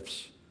greater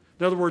gifts.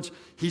 In other words,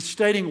 he's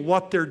stating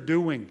what they're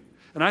doing.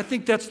 And I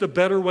think that's the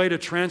better way to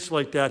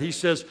translate that. He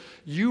says,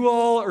 you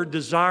all are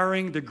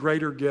desiring the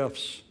greater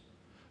gifts,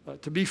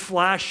 to be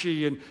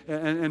flashy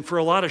and for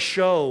a lot of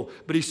show.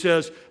 But he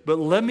says, but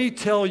let me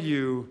tell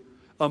you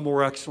a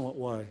more excellent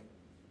way.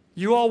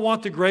 You all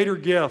want the greater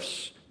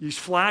gifts, these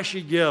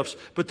flashy gifts,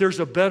 but there's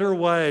a better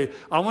way.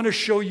 I want to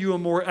show you a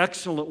more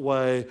excellent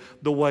way,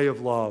 the way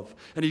of love.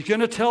 And he's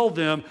going to tell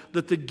them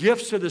that the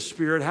gifts of the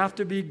Spirit have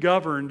to be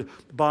governed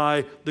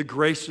by the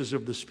graces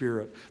of the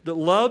Spirit. That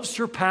love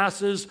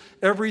surpasses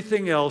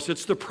everything else.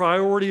 It's the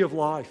priority of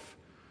life.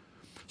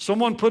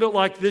 Someone put it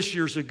like this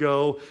years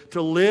ago,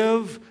 to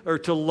live or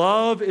to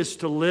love is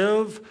to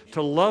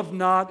love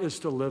not is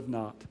to live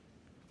not.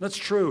 That's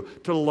true.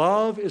 To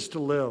love is to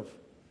live,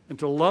 and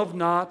to love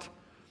not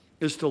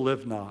is to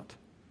live not.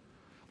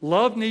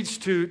 Love needs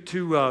to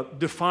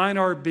define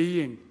our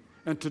being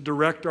and to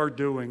direct our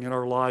doing in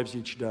our lives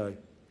each day.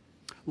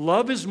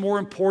 Love is more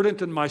important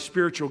than my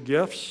spiritual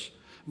gifts,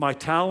 my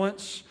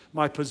talents,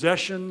 my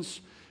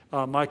possessions,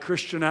 my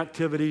Christian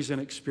activities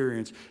and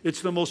experience.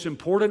 It's the most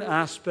important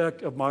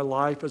aspect of my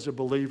life as a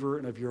believer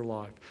and of your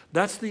life.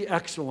 That's the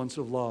excellence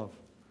of love.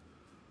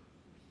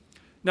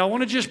 Now, I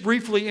want to just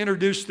briefly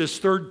introduce this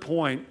third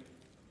point,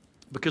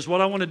 because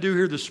what I want to do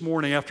here this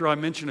morning, after I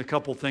mention a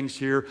couple things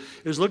here,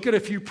 is look at a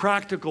few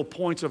practical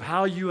points of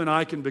how you and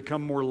I can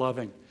become more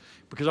loving.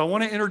 Because I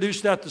want to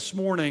introduce that this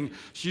morning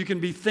so you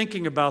can be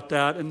thinking about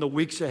that in the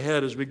weeks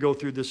ahead as we go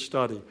through this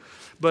study.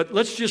 But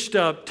let's just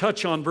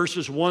touch on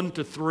verses 1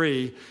 to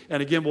 3.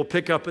 And again, we'll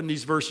pick up in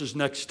these verses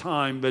next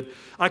time. But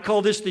I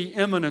call this the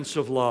immanence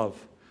of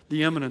love.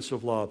 The immanence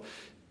of love.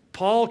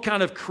 Paul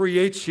kind of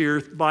creates here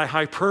by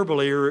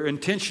hyperbole or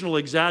intentional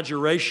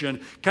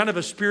exaggeration kind of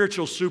a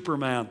spiritual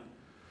Superman.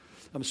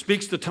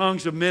 Speaks the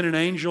tongues of men and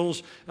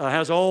angels,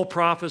 has all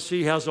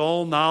prophecy, has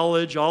all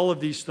knowledge, all of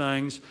these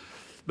things.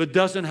 but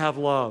doesn't have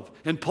love.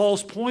 And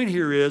Paul's point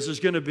here is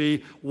going to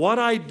be what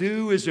I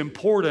do is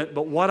important,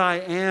 but what I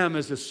am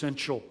is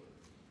essential.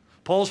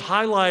 Paul's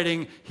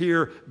highlighting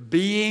here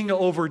being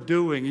over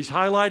doing. He's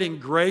highlighting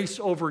grace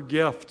over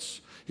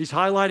gifts. He's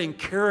highlighting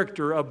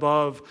character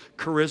above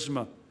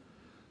charisma.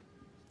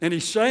 And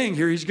he's saying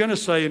here, he's going to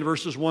say in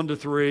verses 1 to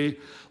 3,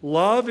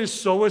 love is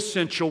so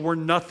essential, we're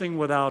nothing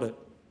without it.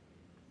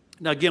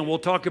 Now again, we'll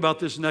talk about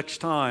this next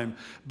time,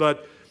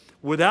 but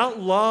without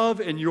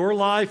love in your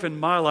life and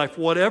my life,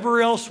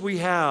 whatever else we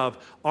have,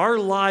 our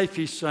life,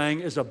 he's saying,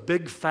 is a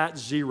big fat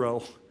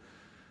zero.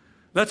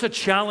 That's a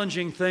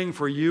challenging thing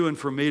for you and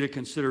for me to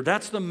consider.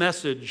 That's the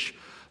message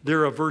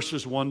there of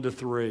verses 1 to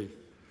 3.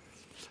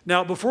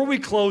 Now, before we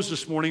close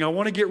this morning, I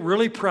want to get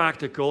really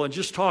practical and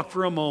just talk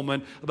for a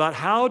moment about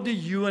how do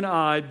you and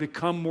I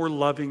become more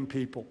loving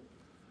people.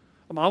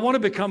 I want to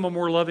become a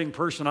more loving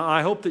person.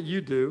 I hope that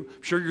you do.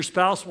 I'm sure your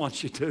spouse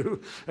wants you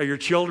to. Your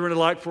children would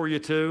like for you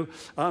to.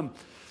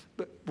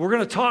 But we're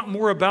going to talk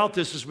more about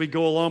this as we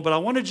go along, but I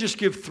want to just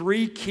give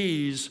 3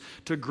 keys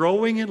to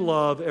growing in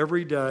love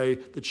every day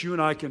that you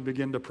and I can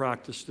begin to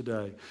practice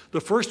today.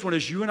 The first one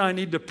is you and I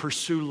need to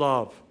pursue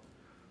love.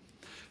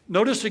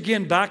 Notice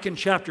again back in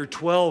chapter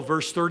 12,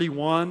 verse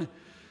 31,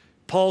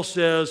 Paul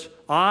says,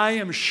 I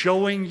am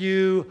showing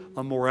you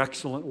a more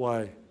excellent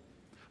way.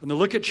 And then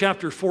look at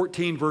chapter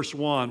 14, verse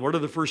 1. What are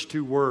the first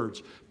 2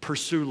 words?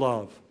 Pursue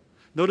love.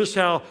 Notice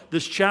how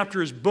this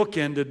chapter is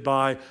bookended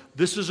by,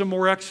 this is a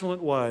more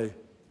excellent way.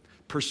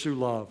 Pursue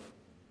love.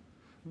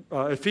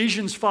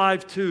 Ephesians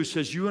 5:2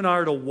 says you and I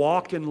are to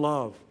walk in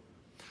love.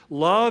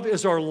 Love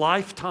is our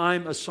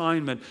lifetime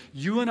assignment.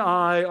 You and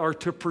I are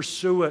to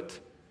pursue it.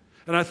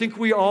 And I think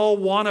we all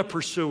want to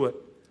pursue it.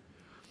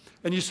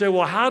 And you say,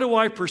 well, how do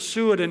I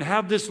pursue it and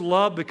have this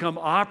love become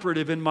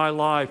operative in my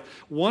life?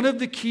 One of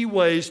the key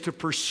ways to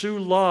pursue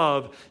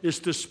love is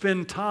to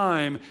spend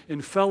time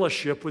in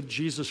fellowship with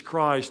Jesus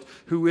Christ,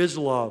 who is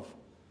love.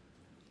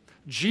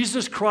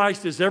 Jesus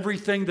Christ is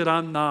everything that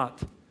I'm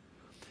not.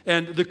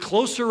 And the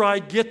closer I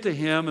get to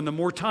Him and the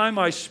more time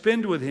I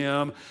spend with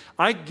Him,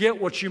 I get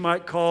what you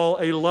might call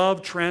a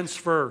love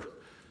transfer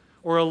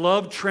or a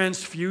love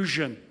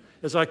transfusion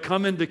as I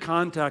come into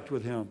contact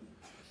with Him.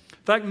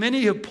 In fact,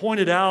 many have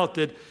pointed out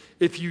that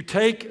if you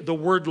take the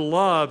word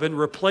love and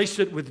replace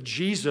it with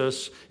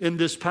Jesus in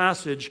this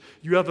passage,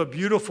 you have a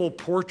beautiful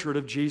portrait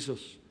of Jesus.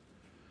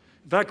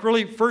 In fact,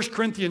 really, 1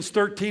 Corinthians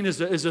 13 is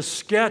a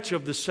sketch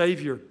of the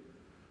Savior.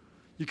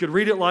 You could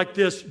read it like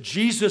this: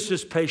 Jesus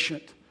is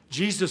patient.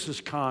 Jesus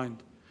is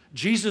kind.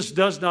 Jesus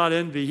does not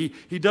envy.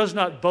 He does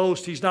not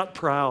boast. He's not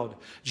proud.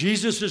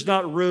 Jesus is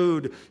not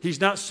rude. He's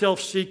not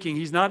self-seeking.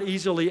 He's not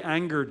easily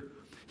angered.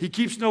 He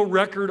keeps no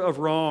record of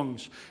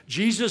wrongs.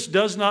 Jesus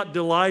does not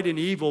delight in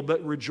evil,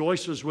 but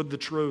rejoices with the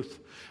truth.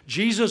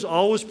 Jesus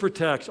always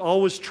protects,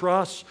 always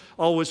trusts,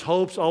 always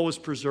hopes, always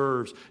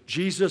preserves.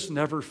 Jesus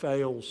never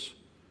fails.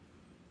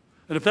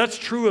 And if that's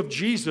true of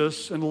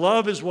Jesus, and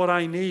love is what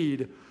I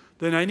need,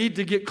 then I need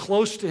to get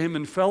close to Him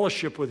and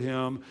fellowship with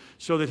Him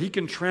so that He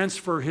can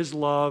transfer His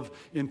love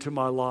into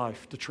my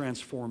life to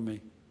transform me.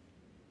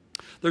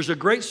 There's a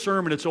great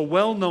sermon. It's a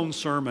well-known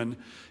sermon.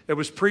 It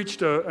was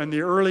preached in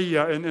the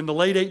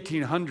late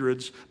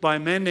 1800s by a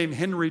man named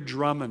Henry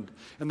Drummond.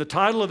 And the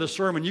title of the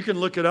sermon, you can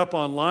look it up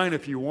online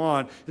if you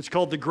want. It's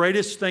called The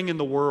Greatest Thing in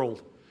the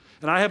World.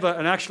 And I have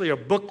actually a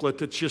booklet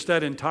that's just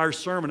that entire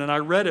sermon, and I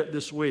read it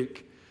this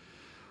week.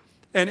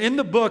 And in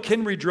the book,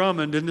 Henry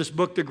Drummond, in this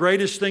book, The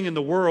Greatest Thing in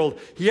the World,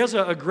 he has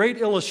a great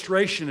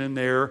illustration in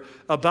there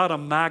about a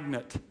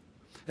magnet.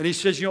 And he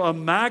says, a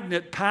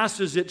magnet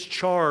passes its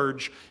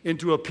charge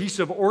into a piece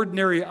of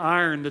ordinary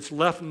iron that's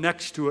left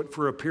next to it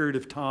for a period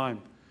of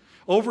time.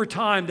 Over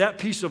time, that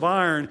piece of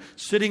iron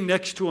sitting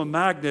next to a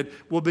magnet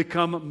will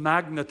become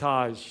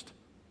magnetized.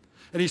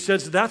 And he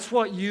says that's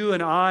what you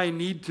and I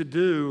need to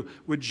do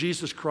with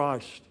Jesus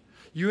Christ.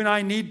 You and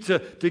I need to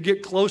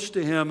get close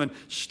to Him and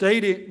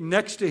stay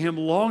next to Him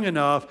long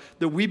enough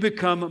that we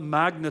become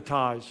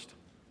magnetized.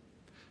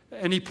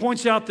 And he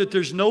points out that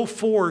there's no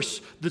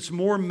force that's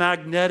more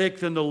magnetic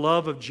than the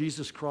love of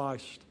Jesus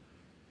Christ.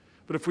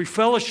 But if we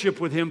fellowship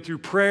with Him through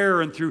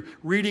prayer and through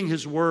reading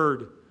His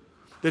Word,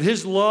 that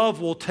His love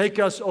will take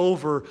us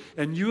over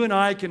and you and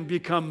I can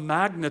become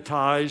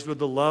magnetized with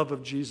the love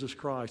of Jesus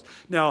Christ.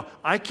 Now,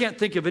 I can't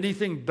think of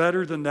anything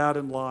better than that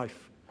in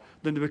life,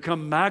 than to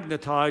become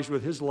magnetized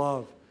with His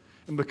love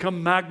and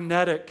become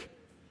magnetic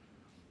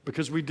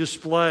because we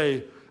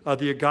display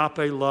the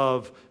agape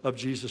love of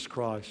Jesus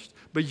Christ.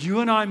 But you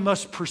and I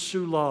must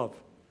pursue love.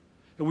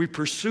 And we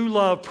pursue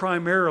love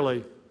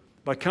primarily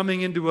by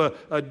coming into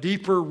a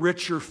deeper,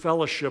 richer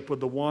fellowship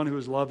with the one who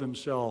is love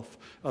Himself,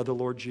 the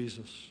Lord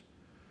Jesus.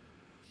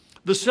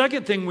 The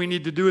second thing we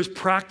need to do is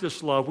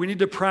practice love. We need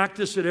to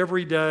practice it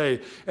every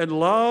day. And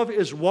love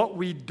is what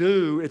we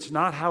do. It's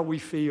not how we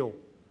feel.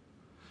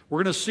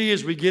 We're going to see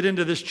as we get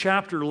into this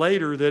chapter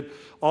later that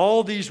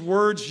all these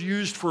words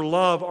used for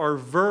love are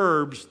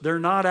verbs. They're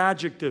not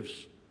adjectives.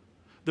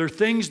 They're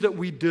things that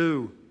we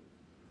do.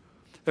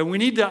 And we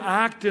need to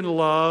act in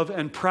love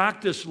and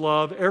practice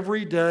love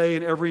every day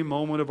and every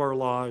moment of our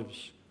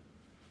lives.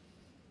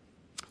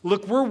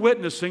 Look, we're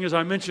witnessing, as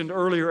I mentioned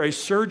earlier, a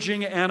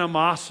surging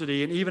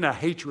animosity and even a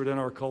hatred in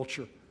our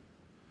culture.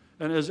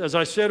 And as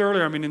I said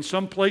earlier, I mean, in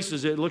some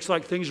places it looks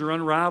like things are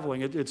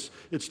unraveling.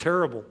 It's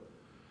terrible.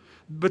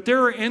 But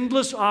there are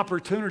endless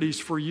opportunities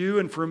for you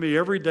and for me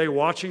every day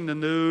watching the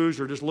news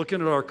or just looking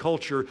at our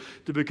culture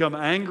to become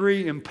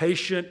angry,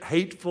 impatient,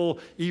 hateful,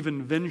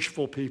 even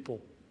vengeful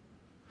people.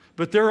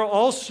 But there are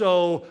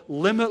also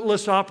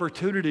limitless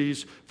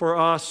opportunities for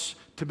us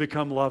to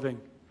become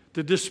loving,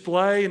 to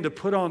display and to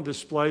put on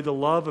display the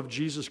love of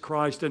Jesus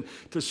Christ and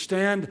to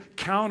stand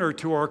counter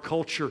to our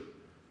culture.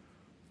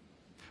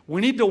 We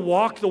need to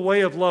walk the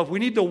way of love. We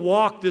need to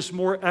walk this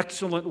more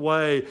excellent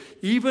way,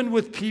 even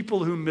with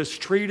people who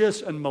mistreat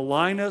us and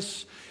malign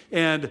us,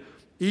 and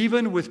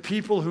even with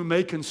people who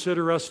may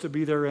consider us to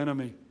be their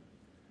enemy.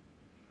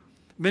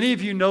 Many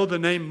of you know the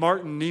name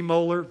Martin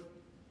Niemöller.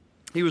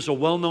 He was a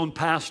well-known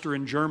pastor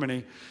in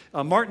Germany.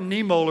 Martin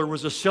Niemöller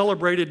was a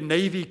celebrated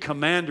Navy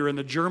commander in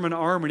the German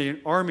army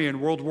in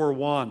World War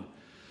I.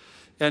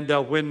 And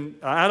when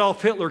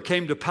Adolf Hitler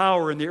came to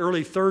power in the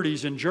early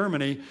 30s in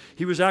Germany,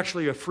 he was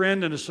actually a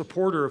friend and a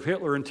supporter of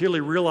Hitler until he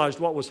realized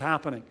what was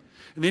happening.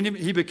 And then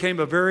he became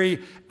a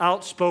very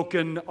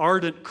outspoken,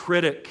 ardent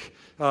critic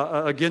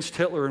against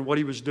Hitler and what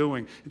he was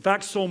doing. In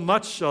fact, so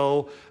much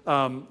so,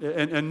 and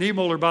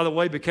Niemöller, by the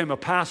way, became a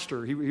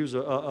pastor. He was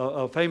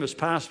a famous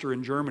pastor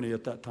in Germany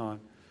at that time.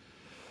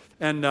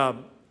 And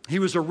he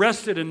was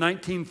arrested in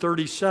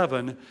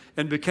 1937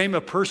 and became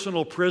a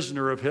personal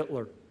prisoner of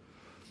Hitler.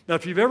 Now,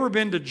 if you've ever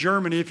been to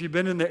Germany, if you've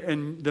been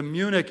in the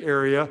Munich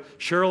area,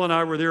 Cheryl and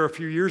I were there a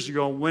few years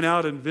ago and went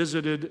over and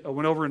visited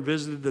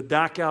the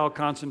Dachau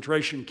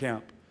concentration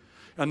camp.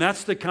 And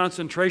that's the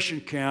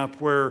concentration camp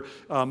where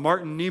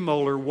Martin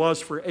Niemöller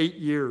was for 8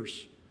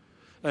 years.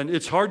 And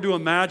it's hard to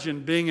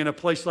imagine being in a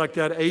place like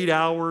that 8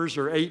 hours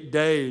or 8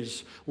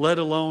 days, let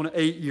alone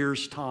 8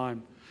 years'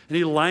 time. And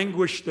he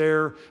languished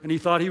there, and he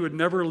thought he would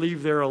never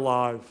leave there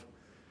alive.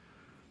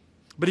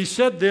 But he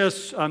said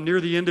this near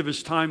the end of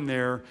his time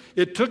there: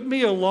 "It took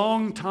me a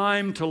long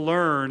time to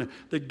learn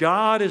that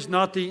God is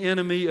not the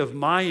enemy of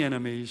my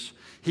enemies.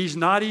 He's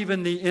not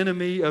even the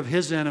enemy of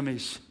his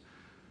enemies."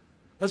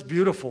 That's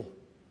beautiful.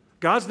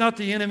 God's not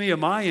the enemy of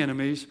my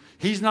enemies.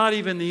 He's not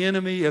even the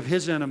enemy of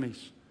his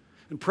enemies.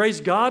 And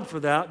praise God for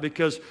that,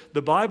 because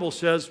the Bible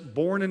says,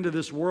 born into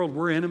this world,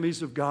 we're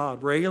enemies of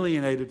God. We're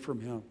alienated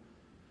from him.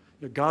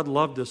 God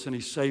loved us and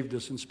he saved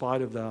us in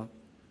spite of that.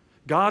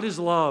 God is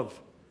love.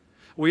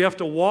 We have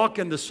to walk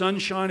in the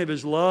sunshine of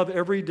his love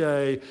every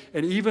day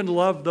and even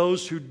love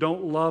those who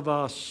don't love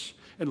us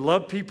and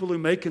love people who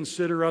may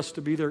consider us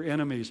to be their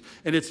enemies.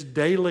 And it's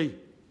daily.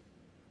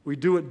 We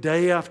do it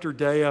day after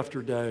day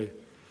after day.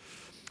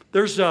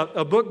 There's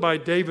a book by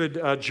David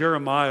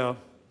Jeremiah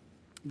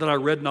that I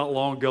read not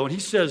long ago, and he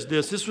says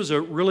this. This was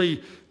a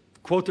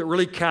quote that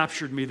really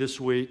captured me this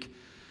week.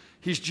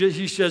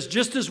 He says,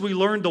 "Just as we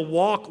learn to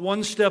walk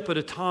one step at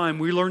a time,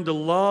 we learn to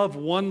love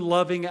one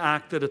loving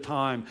act at a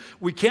time.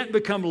 We can't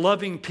become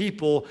loving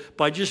people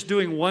by just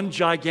doing one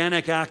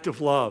gigantic act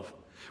of love.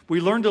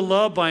 We learn to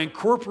love by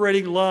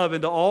incorporating love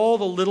into all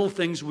the little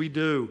things we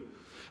do."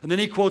 And then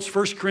he quotes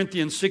 1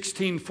 Corinthians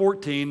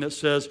 16:14 that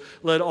says,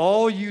 "Let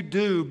all you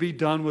do be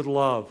done with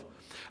love."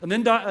 And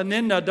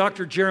then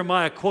Dr.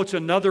 Jeremiah quotes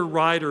another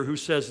writer who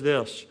says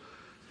this: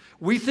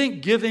 "We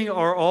think giving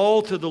our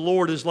all to the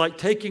Lord is like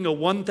taking a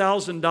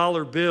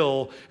 $1,000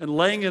 bill and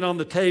laying it on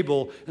the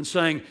table and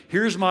saying,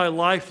 'Here's my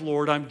life,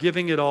 Lord, I'm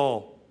giving it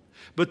all.'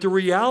 But the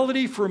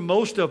reality for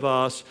most of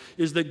us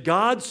is that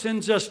God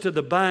sends us to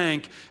the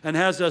bank and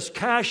has us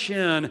cash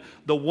in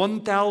the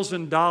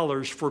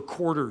 $1,000 for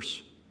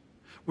quarters.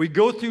 We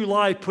go through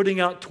life putting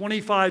out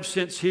 25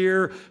 cents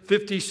here,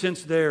 50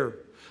 cents there,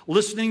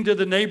 listening to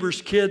the neighbor's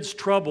kids'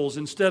 troubles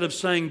instead of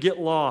saying, 'Get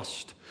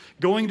lost,'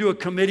 going to a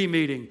committee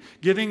meeting,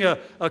 giving a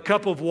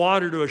cup of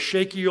water to a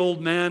shaky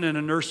old man in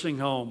a nursing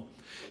home.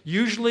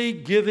 Usually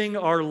giving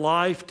our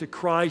life to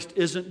Christ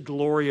isn't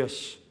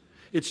glorious.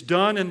 It's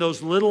done in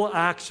those little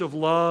acts of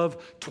love,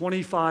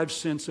 25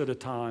 cents at a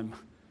time."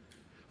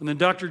 And then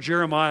Dr.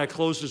 Jeremiah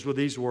closes with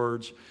these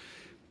words: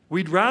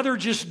 "We'd rather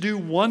just do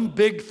one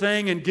big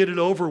thing and get it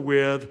over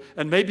with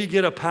and maybe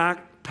get a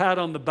pat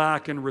on the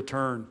back in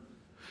return.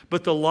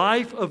 But the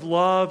life of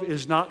love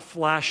is not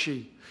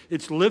flashy.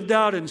 It's lived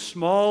out in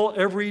small,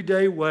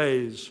 everyday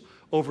ways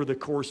over the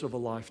course of a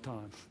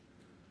lifetime."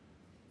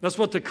 That's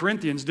what the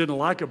Corinthians didn't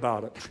like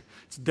about it.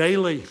 It's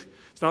daily.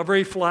 It's not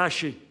very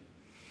flashy.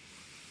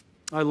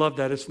 I love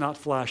that. It's not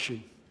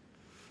flashy.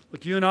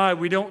 Look, you and I,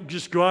 we don't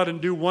just go out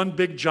and do one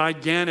big,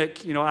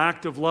 gigantic,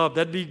 act of love.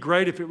 That'd be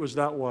great if it was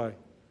that way.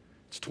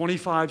 It's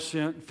 25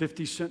 cent,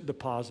 50 cent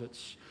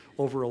deposits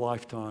over a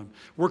lifetime.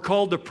 We're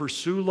called to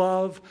pursue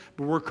love,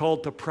 but we're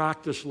called to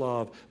practice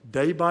love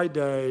day by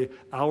day,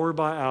 hour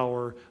by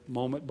hour,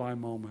 moment by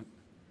moment.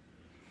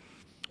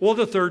 Well,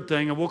 the third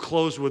thing, and we'll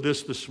close with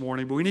this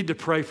morning, but we need to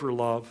pray for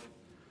love.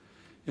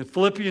 In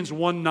Philippians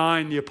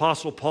 1:9, the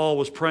Apostle Paul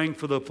was praying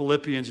for the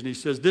Philippians, and he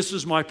says, "This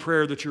is my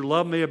prayer, that your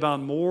love may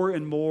abound more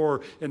and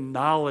more in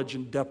knowledge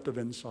and depth of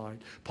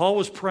insight." Paul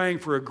was praying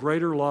for a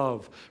greater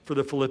love for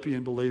the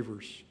Philippian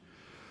believers.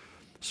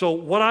 So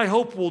what I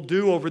hope we'll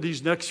do over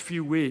these next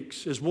few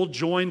weeks is we'll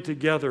join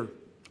together,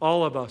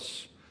 all of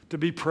us, to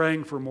be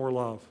praying for more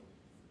love.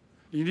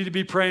 You need to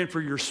be praying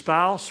for your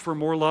spouse for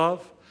more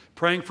love,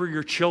 praying for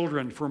your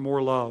children for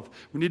more love.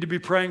 We need to be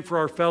praying for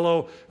our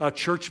fellow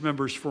church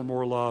members for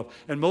more love.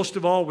 And most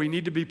of all, we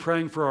need to be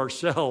praying for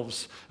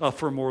ourselves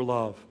for more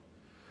love.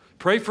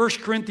 Pray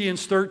 1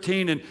 Corinthians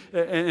 13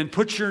 and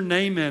put your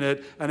name in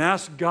it and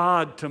ask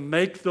God to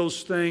make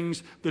those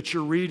things that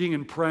you're reading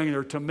and praying,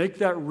 or to make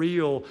that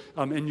real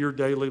in your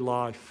daily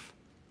life.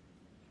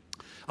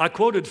 I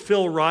quoted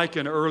Phil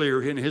Ryken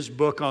earlier in his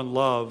book on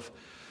love.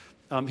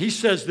 He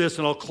says this,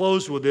 and I'll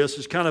close with this.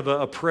 It's kind of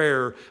a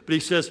prayer, but he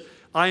says,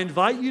 "I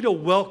invite you to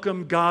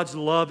welcome God's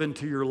love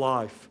into your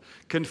life.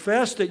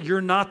 Confess that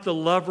you're not the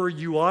lover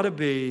you ought to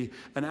be,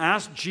 and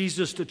ask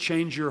Jesus to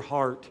change your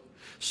heart.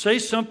 Say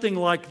something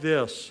like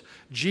this: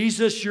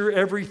 Jesus, you're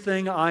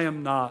everything I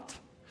am not.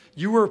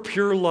 You are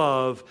pure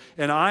love,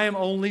 and I am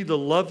only the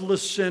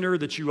loveless sinner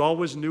that you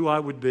always knew I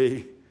would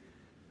be.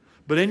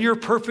 But in your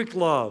perfect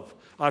love,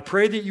 I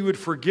pray that you would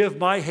forgive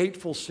my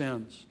hateful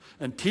sins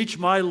and teach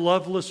my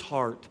loveless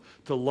heart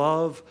to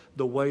love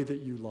the way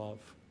that you love."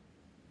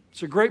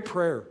 It's a great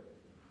prayer.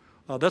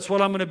 That's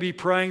what I'm going to be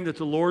praying that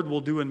the Lord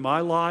will do in my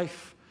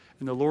life,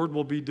 and the Lord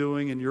will be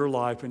doing in your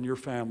life and your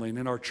family and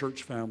in our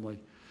church family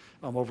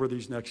over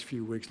these next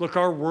few weeks. Look,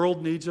 our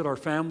world needs it. Our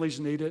families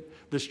need it.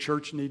 This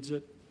church needs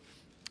it.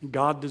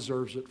 God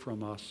deserves it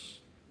from us.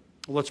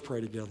 Let's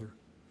pray together.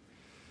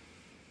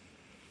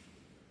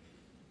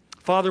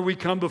 Father, we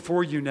come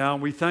before you now,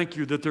 and we thank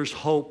you that there's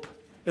hope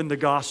in the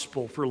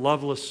gospel for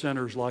loveless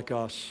sinners like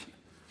us.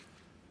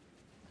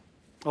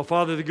 Oh,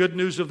 Father, the good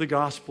news of the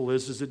gospel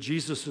is that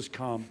Jesus has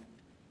come.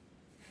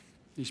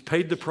 He's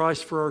paid the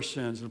price for our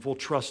sins, and if we'll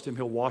trust him,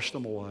 he'll wash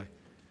them away.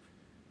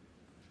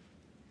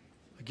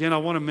 Again, I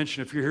want to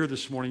mention, if you're here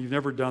this morning, you've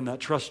never done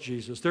that, trust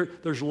Jesus.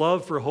 There's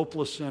love for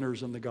hopeless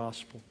sinners in the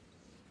gospel.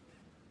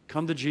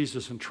 Come to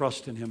Jesus and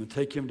trust in him and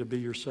take him to be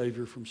your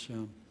Savior from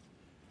sin.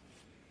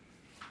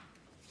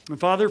 And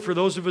Father, for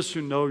those of us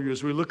who know you,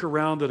 as we look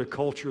around at a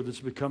culture that's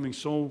becoming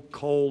so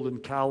cold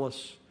and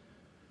callous,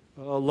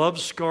 a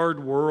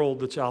love-scarred world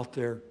that's out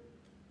there,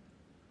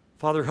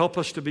 Father, help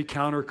us to be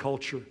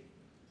counterculture.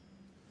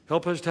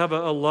 Help us to have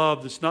a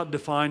love that's not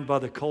defined by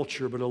the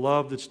culture, but a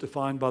love that's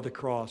defined by the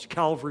cross.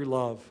 Calvary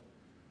love.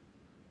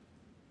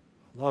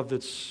 Love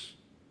that's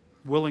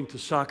willing to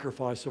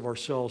sacrifice of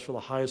ourselves for the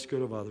highest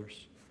good of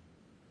others.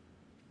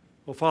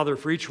 Well, Father,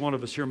 for each one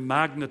of us here,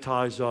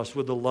 magnetize us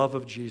with the love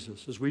of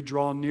Jesus as we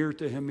draw near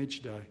to him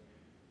each day.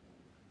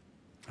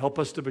 Help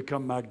us to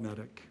become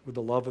magnetic with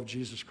the love of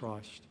Jesus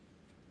Christ.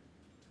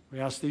 We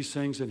ask these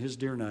things in his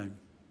dear name.